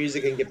release more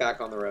music and get back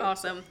on the road.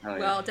 awesome. Oh, yeah.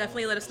 Well,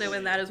 definitely let us know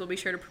when that is. We'll be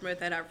sure to promote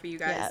that out for you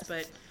guys. Yes.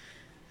 But,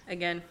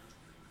 again,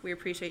 we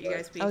appreciate you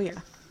guys being Oh, here. yeah.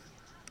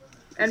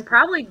 And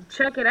probably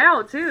check it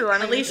out, too. I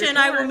mean, Alicia it's and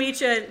I will fun. meet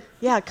you.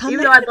 Yeah, come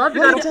Even in. though I'd love to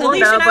go to Wilmington.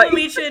 Florida, Alicia and I will but-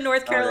 meet you in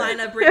North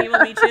Carolina. Brittany will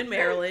meet you in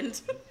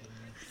Maryland.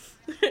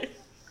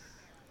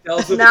 Tell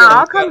us what's No, going on.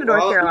 I'll come to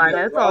North We've done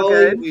Carolina. It's all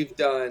Raleigh, good. We've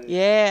done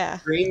Yeah.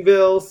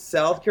 Greenville,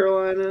 South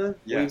Carolina.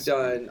 Yes. We've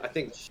done, I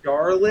think,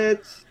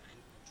 Charlotte.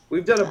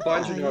 We've done a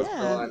bunch of Oh, North yeah.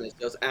 Carolina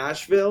shows.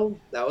 Asheville,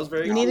 that was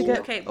very You need to cool.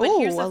 go- Okay, but Ooh,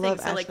 here's the I thing. love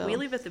So, like, we Asheville.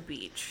 live at the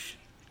beach.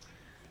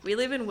 We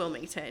live in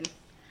Wilmington.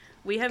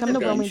 We have Come the to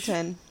beach.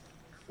 Wilmington.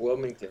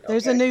 Wilmington.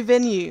 There's a okay. new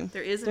venue.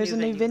 There is a There's new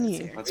a new venue. venue.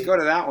 this year. Let's go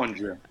to that one,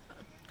 Drew.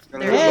 Let's go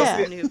to There that Yeah.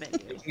 is a new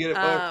venue. You can get it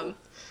Um,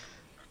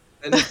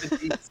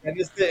 send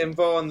us the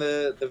info on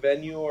the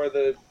venue or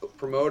the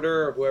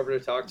promoter or whoever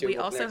to talk to. we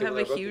We'll also connect have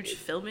with a our huge booking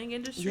filming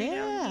industry Yeah.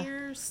 down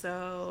here,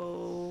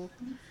 so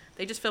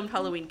they just filmed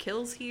Halloween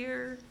Kills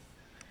here.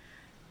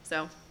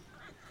 So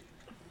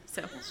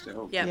That's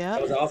dope. yeah. Yep.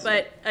 That was awesome.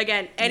 But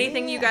again,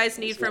 anything you Yeah. guys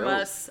need That's from dope.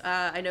 us,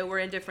 I know we're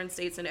in different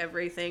states and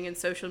everything, and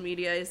social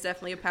media is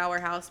definitely a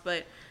powerhouse.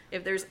 But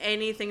if there's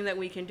anything that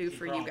we can do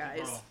for you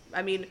guys,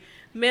 I mean,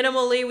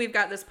 minimally, we've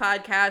got this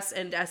podcast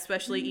and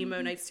especially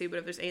emo nights too. But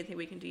if there's anything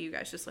we can do, you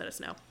guys just let us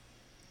know.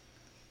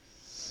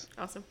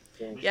 Awesome.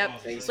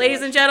 Yep. Thanks so Ladies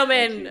much. and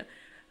gentlemen,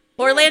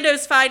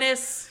 Orlando's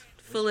finest,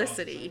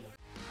 Felicity.